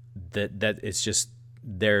 That it's just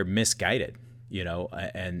they're misguided,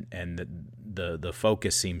 and the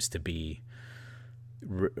focus seems to be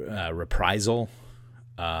reprisal,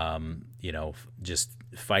 just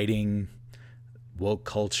fighting woke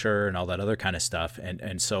culture and all that other kind of stuff.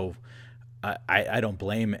 And so I don't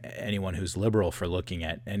blame anyone who's liberal for looking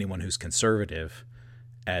at anyone who's conservative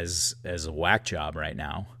as a whack job right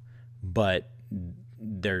now. But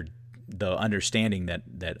they're the understanding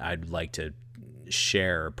that I'd like to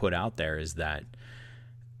share or put out there is that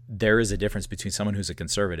there is a difference between someone who's a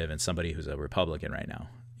conservative and somebody who's a Republican right now.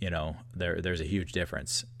 There's a huge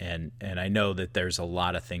difference, and I know that there's a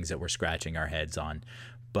lot of things that we're scratching our heads on,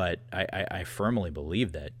 but I firmly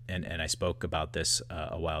believe that, and I spoke about this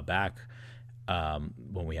a while back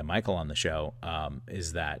when we had Michael on the show,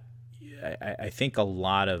 is that I think a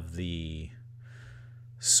lot of the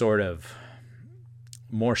sort of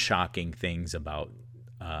more shocking things about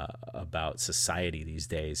society these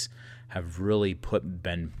days have really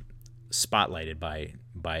been spotlighted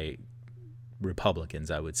by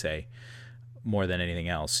Republicans, I would say, more than anything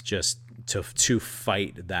else, just to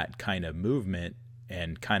fight that kind of movement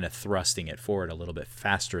and kind of thrusting it forward a little bit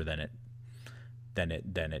faster than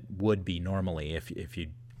it would be normally if you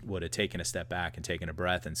would have taken a step back and taken a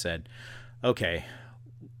breath and said, okay,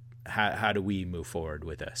 how do we move forward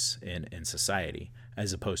with this in society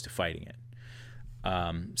as opposed to fighting it?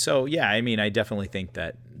 So yeah, I mean, I definitely think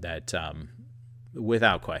that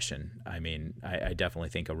without question, I mean, I definitely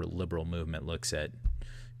think a liberal movement looks at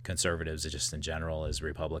conservatives just in general as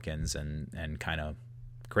Republicans and kind of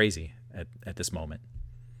crazy at this moment.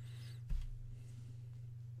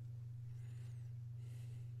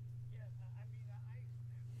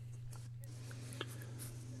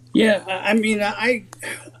 Yeah, I mean, I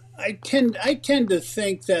tend to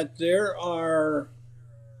think that there are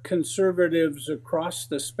conservatives across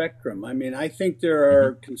the spectrum. I mean, I think there Mm-hmm. are I agree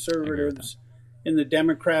with that. conservatives in the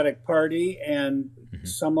Democratic Party, and Mm-hmm.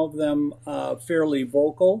 some of them fairly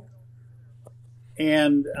vocal.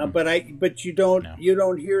 And Mm-hmm. but you don't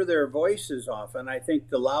No. hear their voices often. I think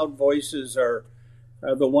the loud voices are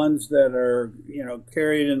the ones that are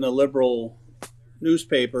carried in the liberal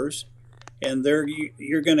newspapers, and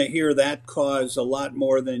you're going to hear that cause a lot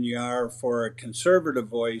more than you are for a conservative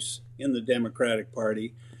voice in the Democratic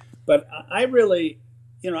Party. But I really,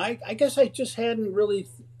 I guess I just hadn't really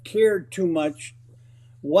cared too much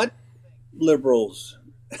what liberals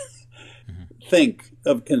Mm-hmm. think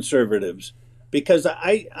of conservatives, because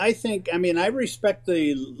I think, I mean, I respect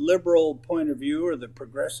the liberal point of view or the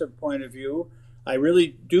progressive point of view. I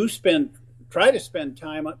really do try to spend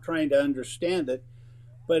time trying to understand it.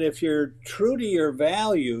 But if you're true to your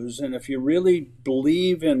values, and if you really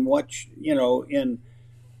believe in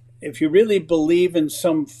if you really believe in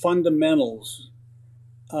some fundamentals,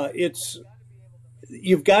 it's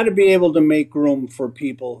you've got to be able to make room for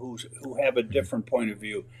people who have a Mm-hmm. different point of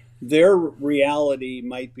view. Their reality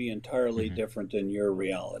might be entirely Mm-hmm. different than your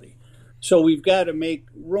reality. So we've got to make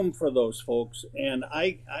room for those folks. And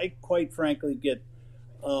I quite frankly get,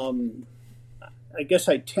 um, I guess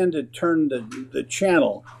I tend to turn the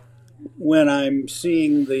channel when I'm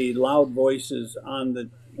seeing the loud voices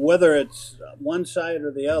whether it's one side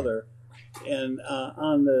or the Mm-hmm. other, and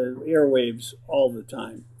on the airwaves all the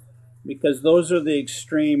time, because those are the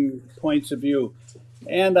extreme points of view.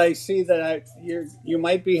 And I see that you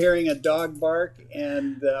might be hearing a dog bark,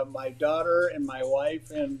 and my daughter and my wife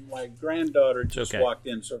and my granddaughter It's just okay. walked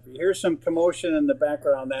in. So if you hear some commotion in the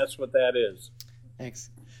background, that's what that is. Thanks.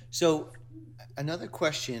 So another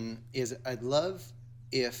question is, I'd love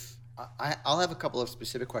if I'll have a couple of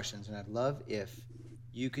specific questions, and I'd love if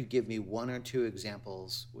you could give me one or two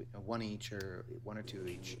examples, one each or one or two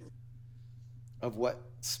each, of what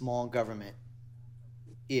small government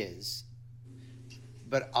is.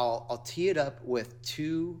 But I'll tee it up with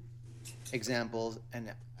two examples,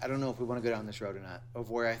 and I don't know if we want to go down this road or not, of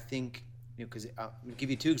where I think, because I'm going to give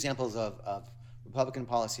you two examples of Republican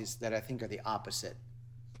policies that I think are the opposite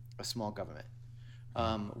of small government.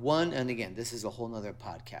 One, and again, this is a whole nother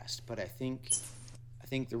podcast, but I think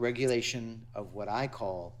the regulation of what I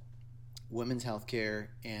call women's health care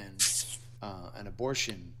and an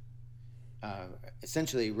abortion,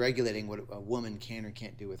 essentially regulating what a woman can or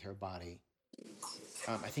can't do with her body.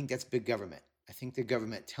 I think that's big government. I think the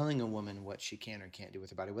government telling a woman what she can or can't do with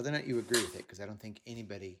her body, whether or not you agree with it, because I don't think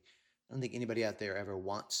anybody out there ever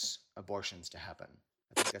wants abortions to happen.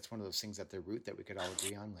 I think that's one of those things at the root that we could all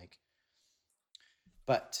agree on.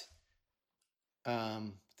 But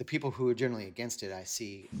the people who are generally against it, I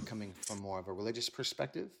see coming from more of a religious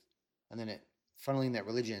perspective, and then funneling that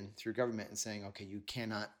religion through government and saying, okay, you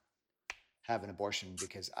cannot have an abortion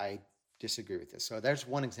because I disagree with this. So there's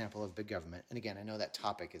one example of big government. And again, I know that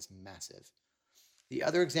topic is massive. The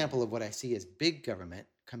other example of what I see as big government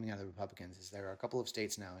coming out of the Republicans is there are a couple of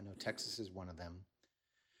states now, I know Texas is one of them,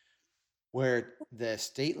 where the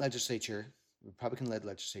state legislature, Republican-led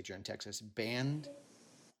legislature in Texas, banned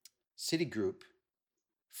Citigroup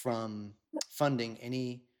from funding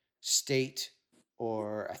any state,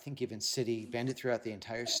 or I think even city, banned it throughout the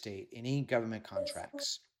entire state, any government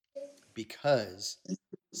contracts, because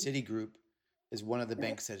Citigroup is one of the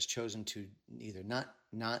banks that has chosen to either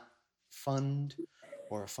not fund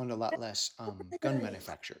or fund a lot less gun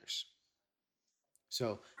manufacturers.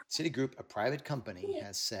 So Citigroup, a private company,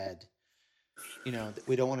 has said, that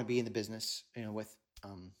we don't want to be in the business, with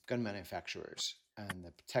gun manufacturers. And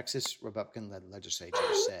the Texas Republican-led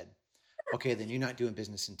legislature said, okay, then you're not doing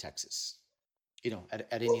business in Texas, at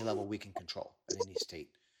any level we can control, at any state,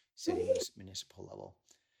 city, municipal level.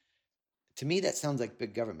 To me, that sounds like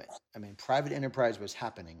big government. I mean, private enterprise was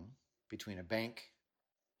happening between a bank,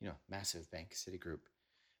 massive bank, Citigroup,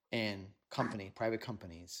 and private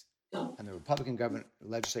companies. And the Republican government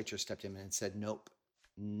legislature stepped in and said, nope,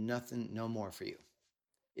 nothing, no more for you.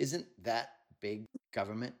 Isn't that big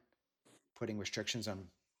government putting restrictions on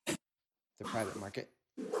the private market?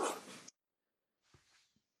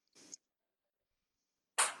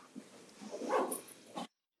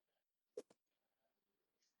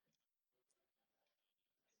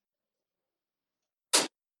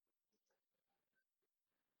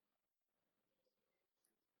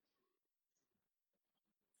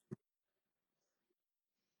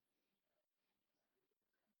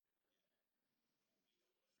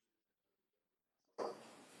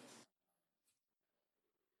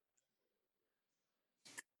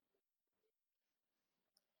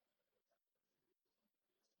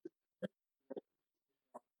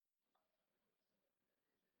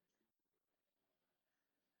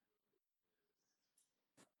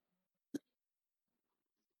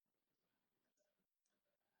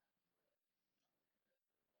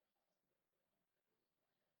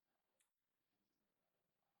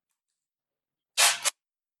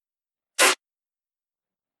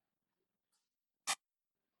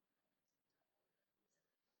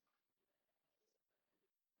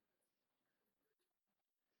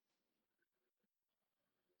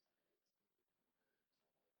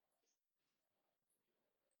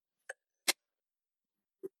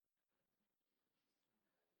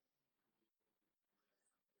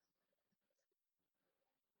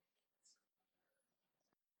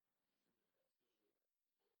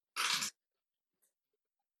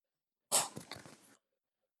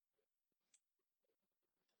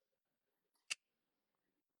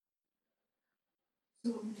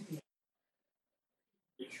 Yeah,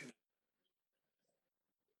 yeah,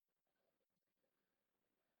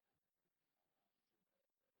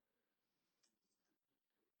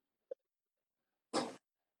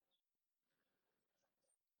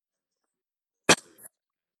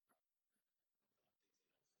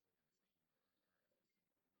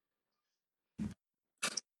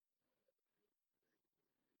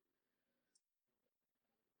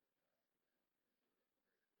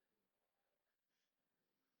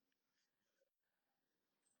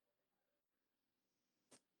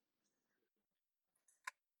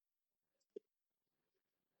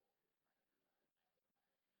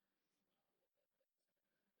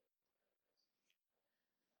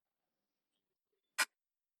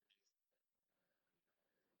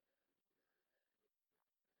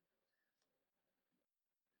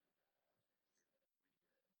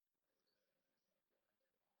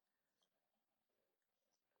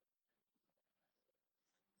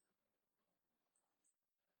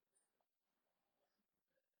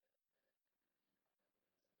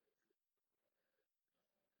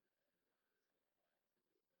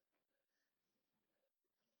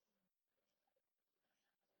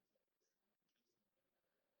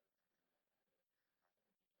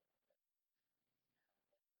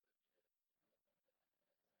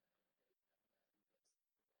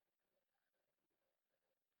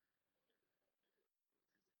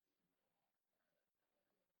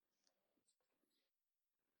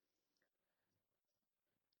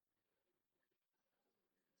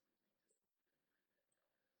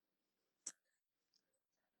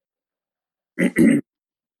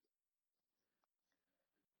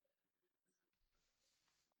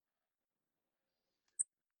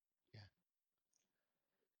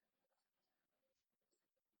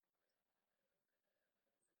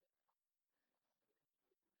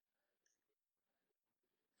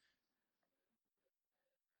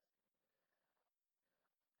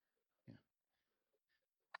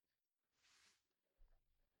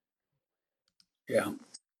 Yeah.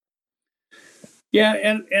 Yeah,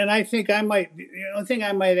 and I think the only thing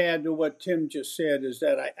I might add to what Tim just said is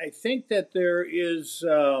that I think that there is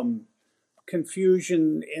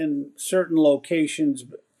confusion in certain locations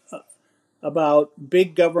about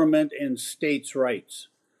big government and states' rights.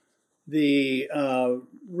 The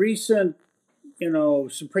recent,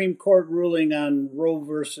 Supreme Court ruling on Roe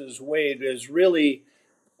versus Wade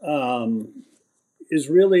um, is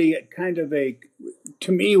really kind of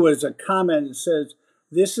to me, was a comment that says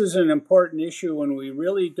this is an important issue when we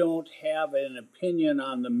really don't have an opinion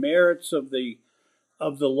on the merits of the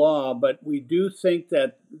law, but we do think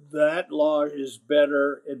that that law is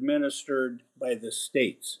better administered by the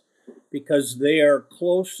states because they are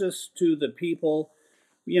closest to the people.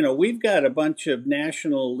 You know, we've got a bunch of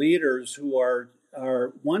national leaders who are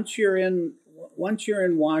once you're in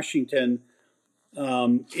Washington,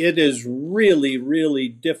 it is really, really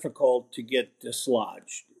difficult to get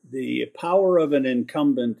dislodged. The power of an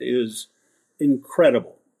incumbent is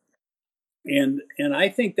incredible. And I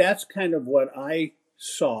think that's kind of what I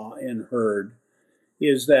saw and heard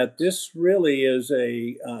is that this really is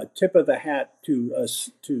a tip of the hat to us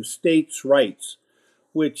to states' rights,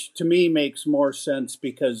 which to me makes more sense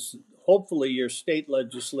because hopefully your state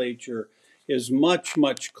legislature is much,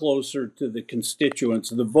 much closer to the constituents,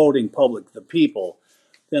 the voting public, the people,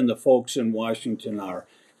 than the folks in Washington are.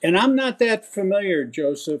 And I'm not that familiar,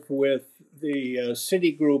 Joseph, with the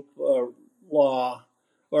Citigroup law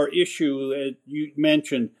or issue that you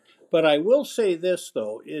mentioned. But I will say this,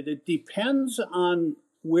 though it depends on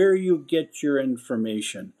where you get your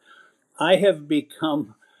information. I have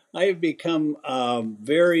become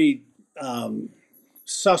very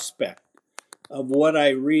suspect of what I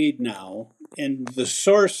read now and the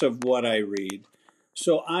source of what I read.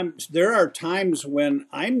 So there are times when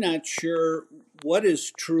I'm not sure what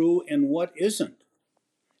is true and what isn't,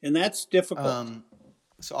 and that's difficult.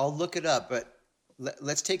 So I'll look it up, but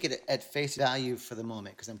let's take it at face value for the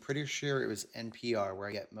moment because I'm pretty sure it was NPR where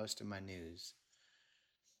I get most of my news.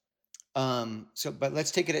 But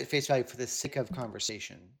let's take it at face value for the sake of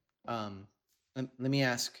conversation. Let me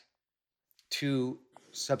ask two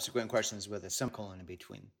subsequent questions with a semicolon in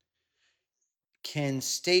between. Can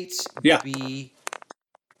states Yeah. be?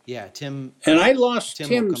 Yeah, Tim. And I lost Tim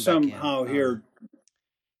Tim will come back in. somehow here.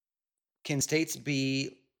 Can states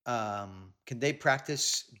be? Can they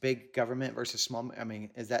practice big government versus small? I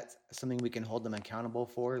mean, is that something we can hold them accountable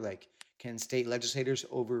for? Like, can state legislators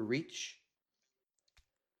overreach?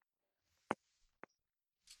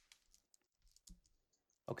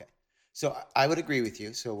 Okay, so I would agree with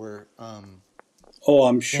you. So we're Oh,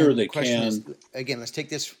 I'm sure then they the question is can. again. Let's take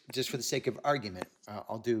this just for the sake of argument.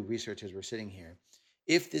 I'll do research as we're sitting here.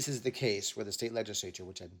 If this is the case where the state legislature,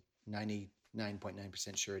 which I'm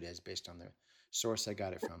 99.9% sure it is, based on the source I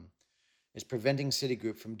got it from, is preventing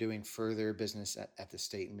Citigroup from doing further business at the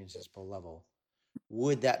state and municipal level,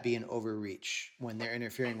 would that be an overreach when they're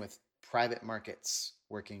interfering with private markets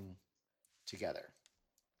working together?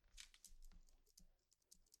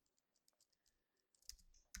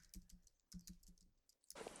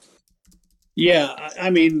 Yeah, I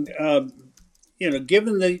mean,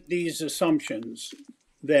 given these assumptions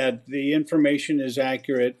that the information is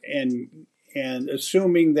accurate and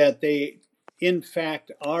assuming that they, in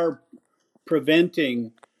fact, are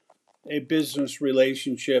preventing a business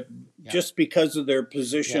relationship Yeah. just because of their Yeah.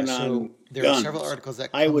 position So on there are several guns, articles that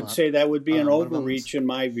I come would up. say that would be an One of them's overreach in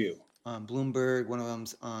my view. on Bloomberg. One of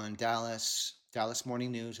them's on Dallas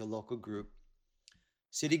Morning News, a local group.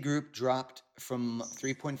 Citigroup dropped from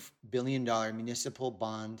 $3 billion municipal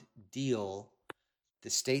bond deal. The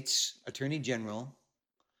state's attorney general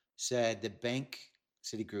said the bank,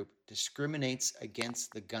 Citigroup, discriminates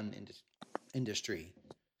against the gun industry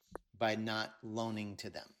by not loaning to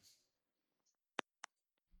them.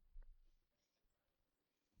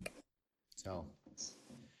 So,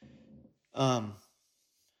 um,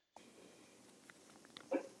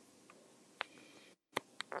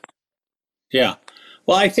 Yeah.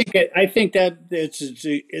 Well, I think that it's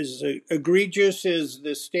is egregious is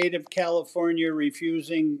the state of California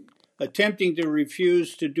attempting to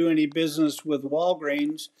refuse to do any business with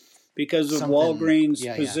Walgreens because of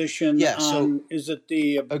Walgreens' position on is it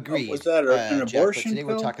the agreed. Was that an Jack, abortion but today pill?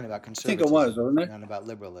 we're talking about I think conservatism, it was, wasn't it? not about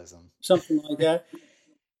liberalism. Something like that.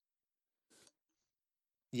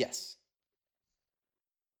 Yes.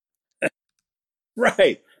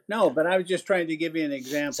 Right. No, but I was just trying to give you an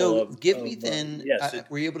example So of give me then, yes,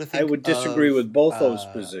 were you able to I think would disagree of with both those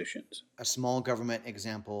positions. a small government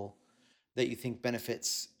example that you think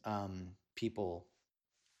benefits people,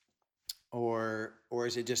 or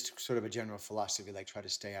is it just sort of a general philosophy, like try to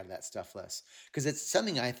stay out of that stuff less? Because it's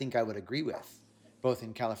something I think I would agree with, both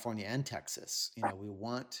in California and Texas. You know, we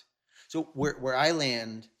want so where I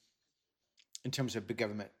land in terms of big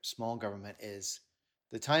government, small government is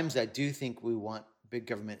the times I do think we want big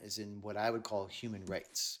government is in what I would call human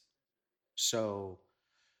rights. So,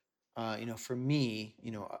 for me,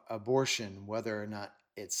 abortion, whether or not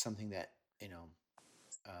it's something that,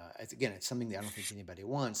 it's something that I don't think anybody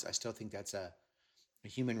wants. I still think that's a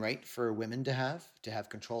human right for women to have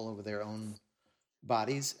control over their own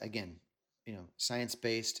bodies. Again,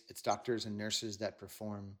 science-based. It's doctors and nurses that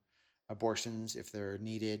perform abortions if they're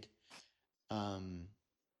needed. Um,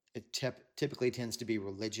 it typically tends to be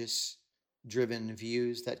religious driven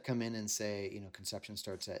views that come in and say, conception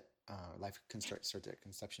starts at life can starts at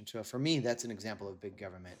conception. So for me, that's an example of big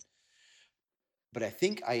government. But I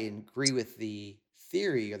think I agree with the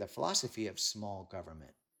theory or the philosophy of small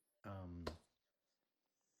government. Um,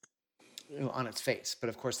 on its face. But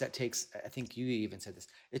of course, that takes, I think you even said this,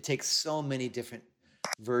 it takes so many different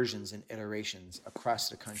versions and iterations across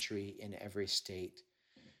the country in every state.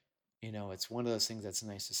 It's one of those things that's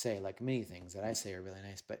nice to say, like many things that I say are really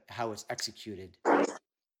nice, but how it's executed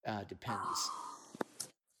depends.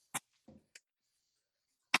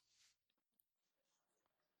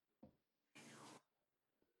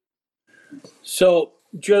 So,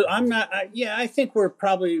 Joe, I'm not. Yeah, I think we're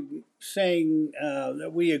probably saying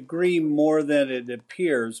that we agree more than it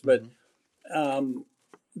appears. But Mm-hmm.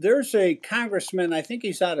 there's a congressman. I think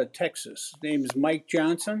he's out of Texas. His name is Mike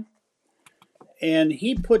Johnson, and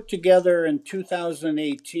he put together in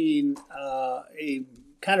 2018 a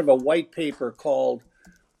kind of a white paper called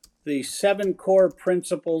 "The Seven Core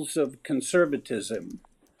Principles of Conservatism."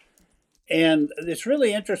 And it's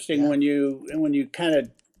really interesting Yeah. when you kind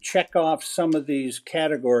of check off some of these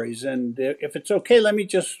categories. And if it's okay, let me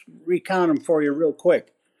just recount them for you real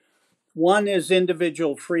quick. One is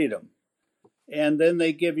individual freedom, and then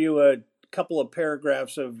they give you a couple of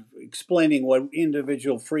paragraphs of explaining what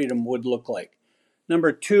individual freedom would look like.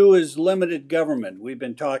 Number two is limited government. We've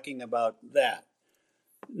been talking about that.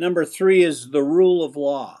 Number three is the rule of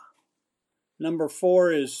law. Number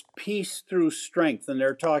four is peace through strength, and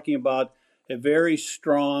they're talking about a very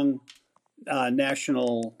strong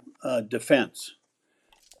national defense.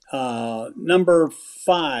 Number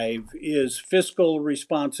five is fiscal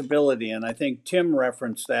responsibility, and I think Tim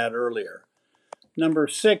referenced that earlier. Number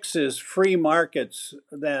six is free markets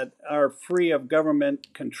that are free of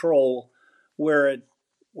government control where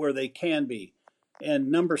they can be.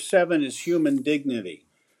 And number seven is human dignity.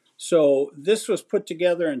 So this was put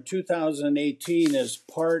together in 2018 as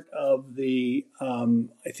part of the,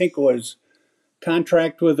 I think it was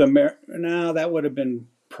contract with America. No, that would have been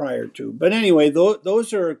prior to. But anyway,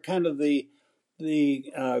 those are kind of the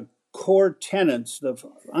core tenets, the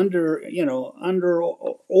under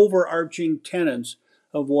overarching tenets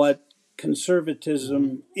of what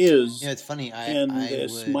conservatism is It's funny. in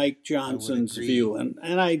this Mike I would Johnson's agree. view,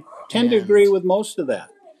 and I tend to And agree with most of that.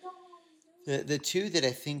 the two that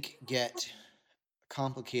I think get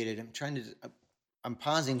complicated. I'm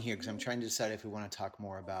pausing here because I'm trying to decide if we want to talk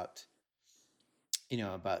more about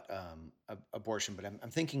about abortion, but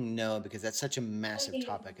I'm thinking no, because that's such a massive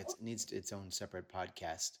topic. It needs its own separate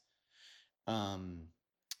podcast. Um,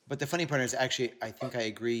 but the funny part is, actually, I think I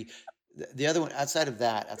agree. The other one, outside of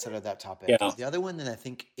that topic, Yeah, the other one that I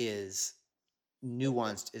think is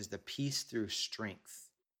nuanced is the peace through strength.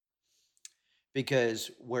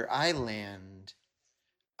 Because where I land,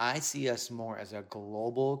 I see us more as a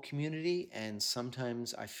global community, and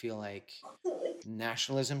sometimes I feel like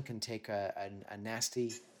nationalism can take a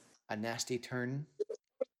nasty turn,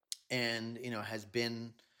 and has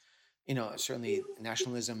been, certainly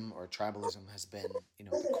nationalism or tribalism has been,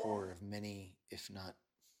 at the core of many, if not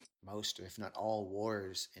most, or if not all,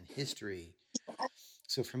 wars in history.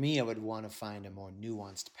 So for me, I would want to find a more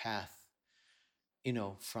nuanced path,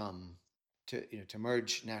 from to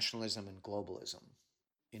merge nationalism and globalism,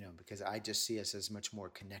 because I just see us as much more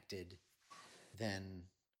connected than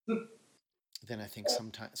I think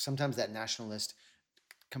sometimes that nationalist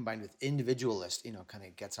combined with individualist, kind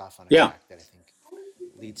of gets off on a yeah, track that I think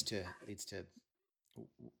leads to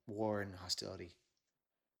war and hostility.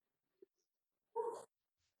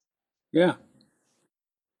 yeah.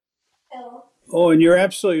 Oh, and you're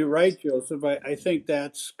absolutely right, Joseph. I think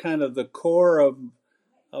that's kind of the core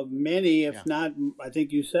of many, if Yeah. not, I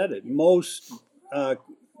think you said it, most uh,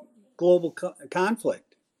 global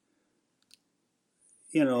conflict.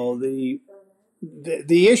 You know,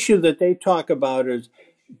 the issue that they talk about is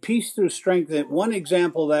peace through strength. And one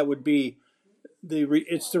example that would be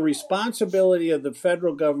it's the responsibility of the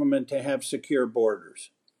federal government to have secure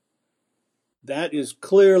borders. That is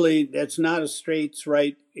clearly that's not a states'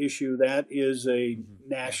 right issue. That is a Yeah.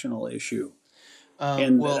 national issue.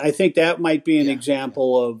 And I Well, think that might be an yeah, yeah.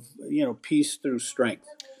 example of peace through strength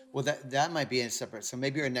Well, that might be a separate. So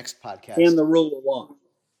maybe our next and podcast, the rule of law.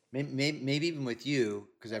 maybe even with you,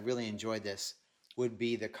 because I've really enjoyed this, would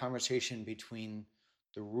be the conversation between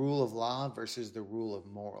the rule of law versus the rule of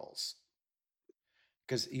morals.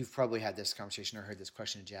 Because you've probably had this conversation or heard this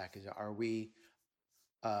question, Jack: is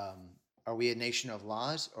um, are we a nation of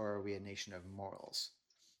laws, or are we a nation of morals?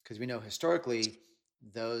 because we know historically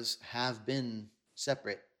those have been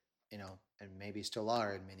separate, and maybe still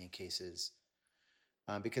are in many cases,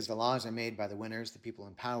 because the laws are made by the winners, the people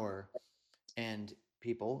in power, and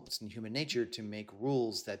people. It's in human nature to make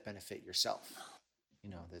rules that benefit yourself.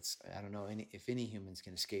 That's, I don't know if any humans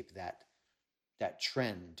can escape that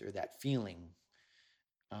trend or that feeling,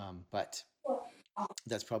 but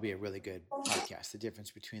that's probably a really good podcast. The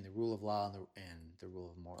difference between the rule of law and the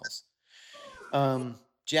rule of morals.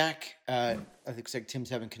 Jack, I think it's like Tim's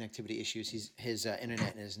having connectivity issues. His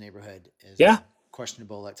internet in his neighborhood is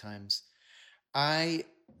questionable at times. I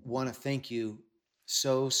want to thank you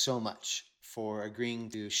so much for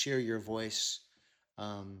agreeing to share your voice,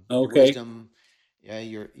 your wisdom,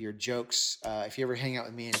 your jokes. If you ever hang out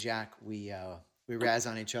with me and Jack, we razz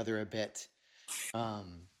on each other a bit.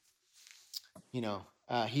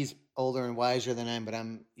 He's older and wiser than I am, but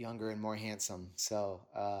I'm younger and more handsome. So,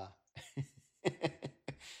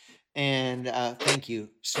 and thank you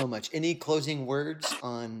so much. Any closing words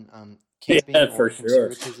on camping or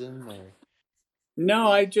conservatism? Sure. No,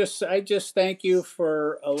 I just thank you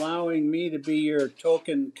for allowing me to be your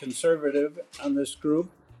token conservative on this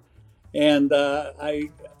group, and I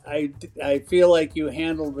feel like you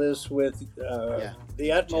handled this with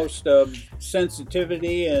the utmost of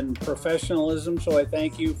sensitivity and professionalism. So I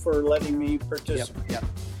thank you for letting me participate. Yep.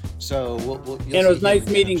 So and it was nice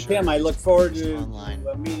meeting Tim. I look forward to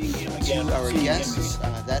meeting him again. To our guests,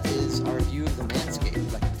 that is our view of the Manscaped.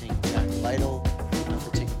 I'd like to thank Jack Lytle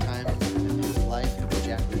for taking time in his life. And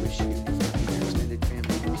Jack, we wish you and your extended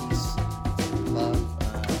family peace, love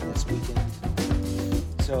this weekend.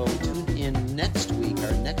 So tune in next week.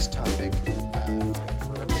 Our next topic for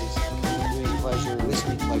everybody's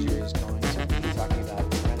listening pleasure is going to be talking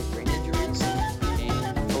about traumatic brain injuries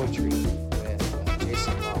and poetry with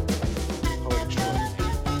Jason Law, poet extraordinaire.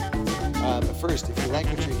 But first, if you like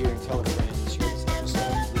what you're hearing, tell a friend, share this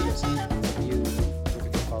episode, leave us a review. Don't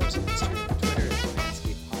forget to follow us on Instagram and Twitter at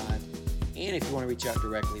ManscapedPod. And if you want to reach out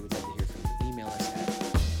directly, we'd love to hear from you. Email us at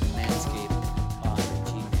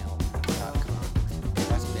manscapedpod@gmail.com.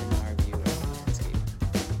 That's been our view of Manscaped.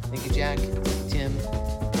 Thank you, Jack, Tim,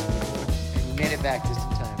 and you made it back just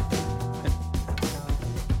in time.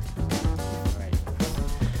 All right.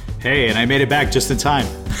 Hey, and I made it back just in time.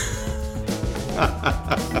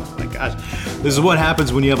 Oh my gosh. This is what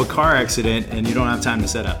happens when you have a car accident and you don't have time to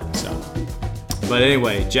set up. But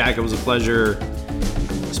anyway, Jack, it was a pleasure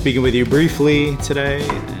speaking with you briefly today,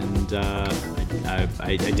 and I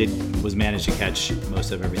was managed to catch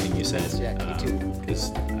most of everything you said, Jack, me too.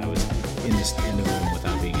 because I was in the room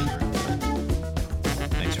without being in the room.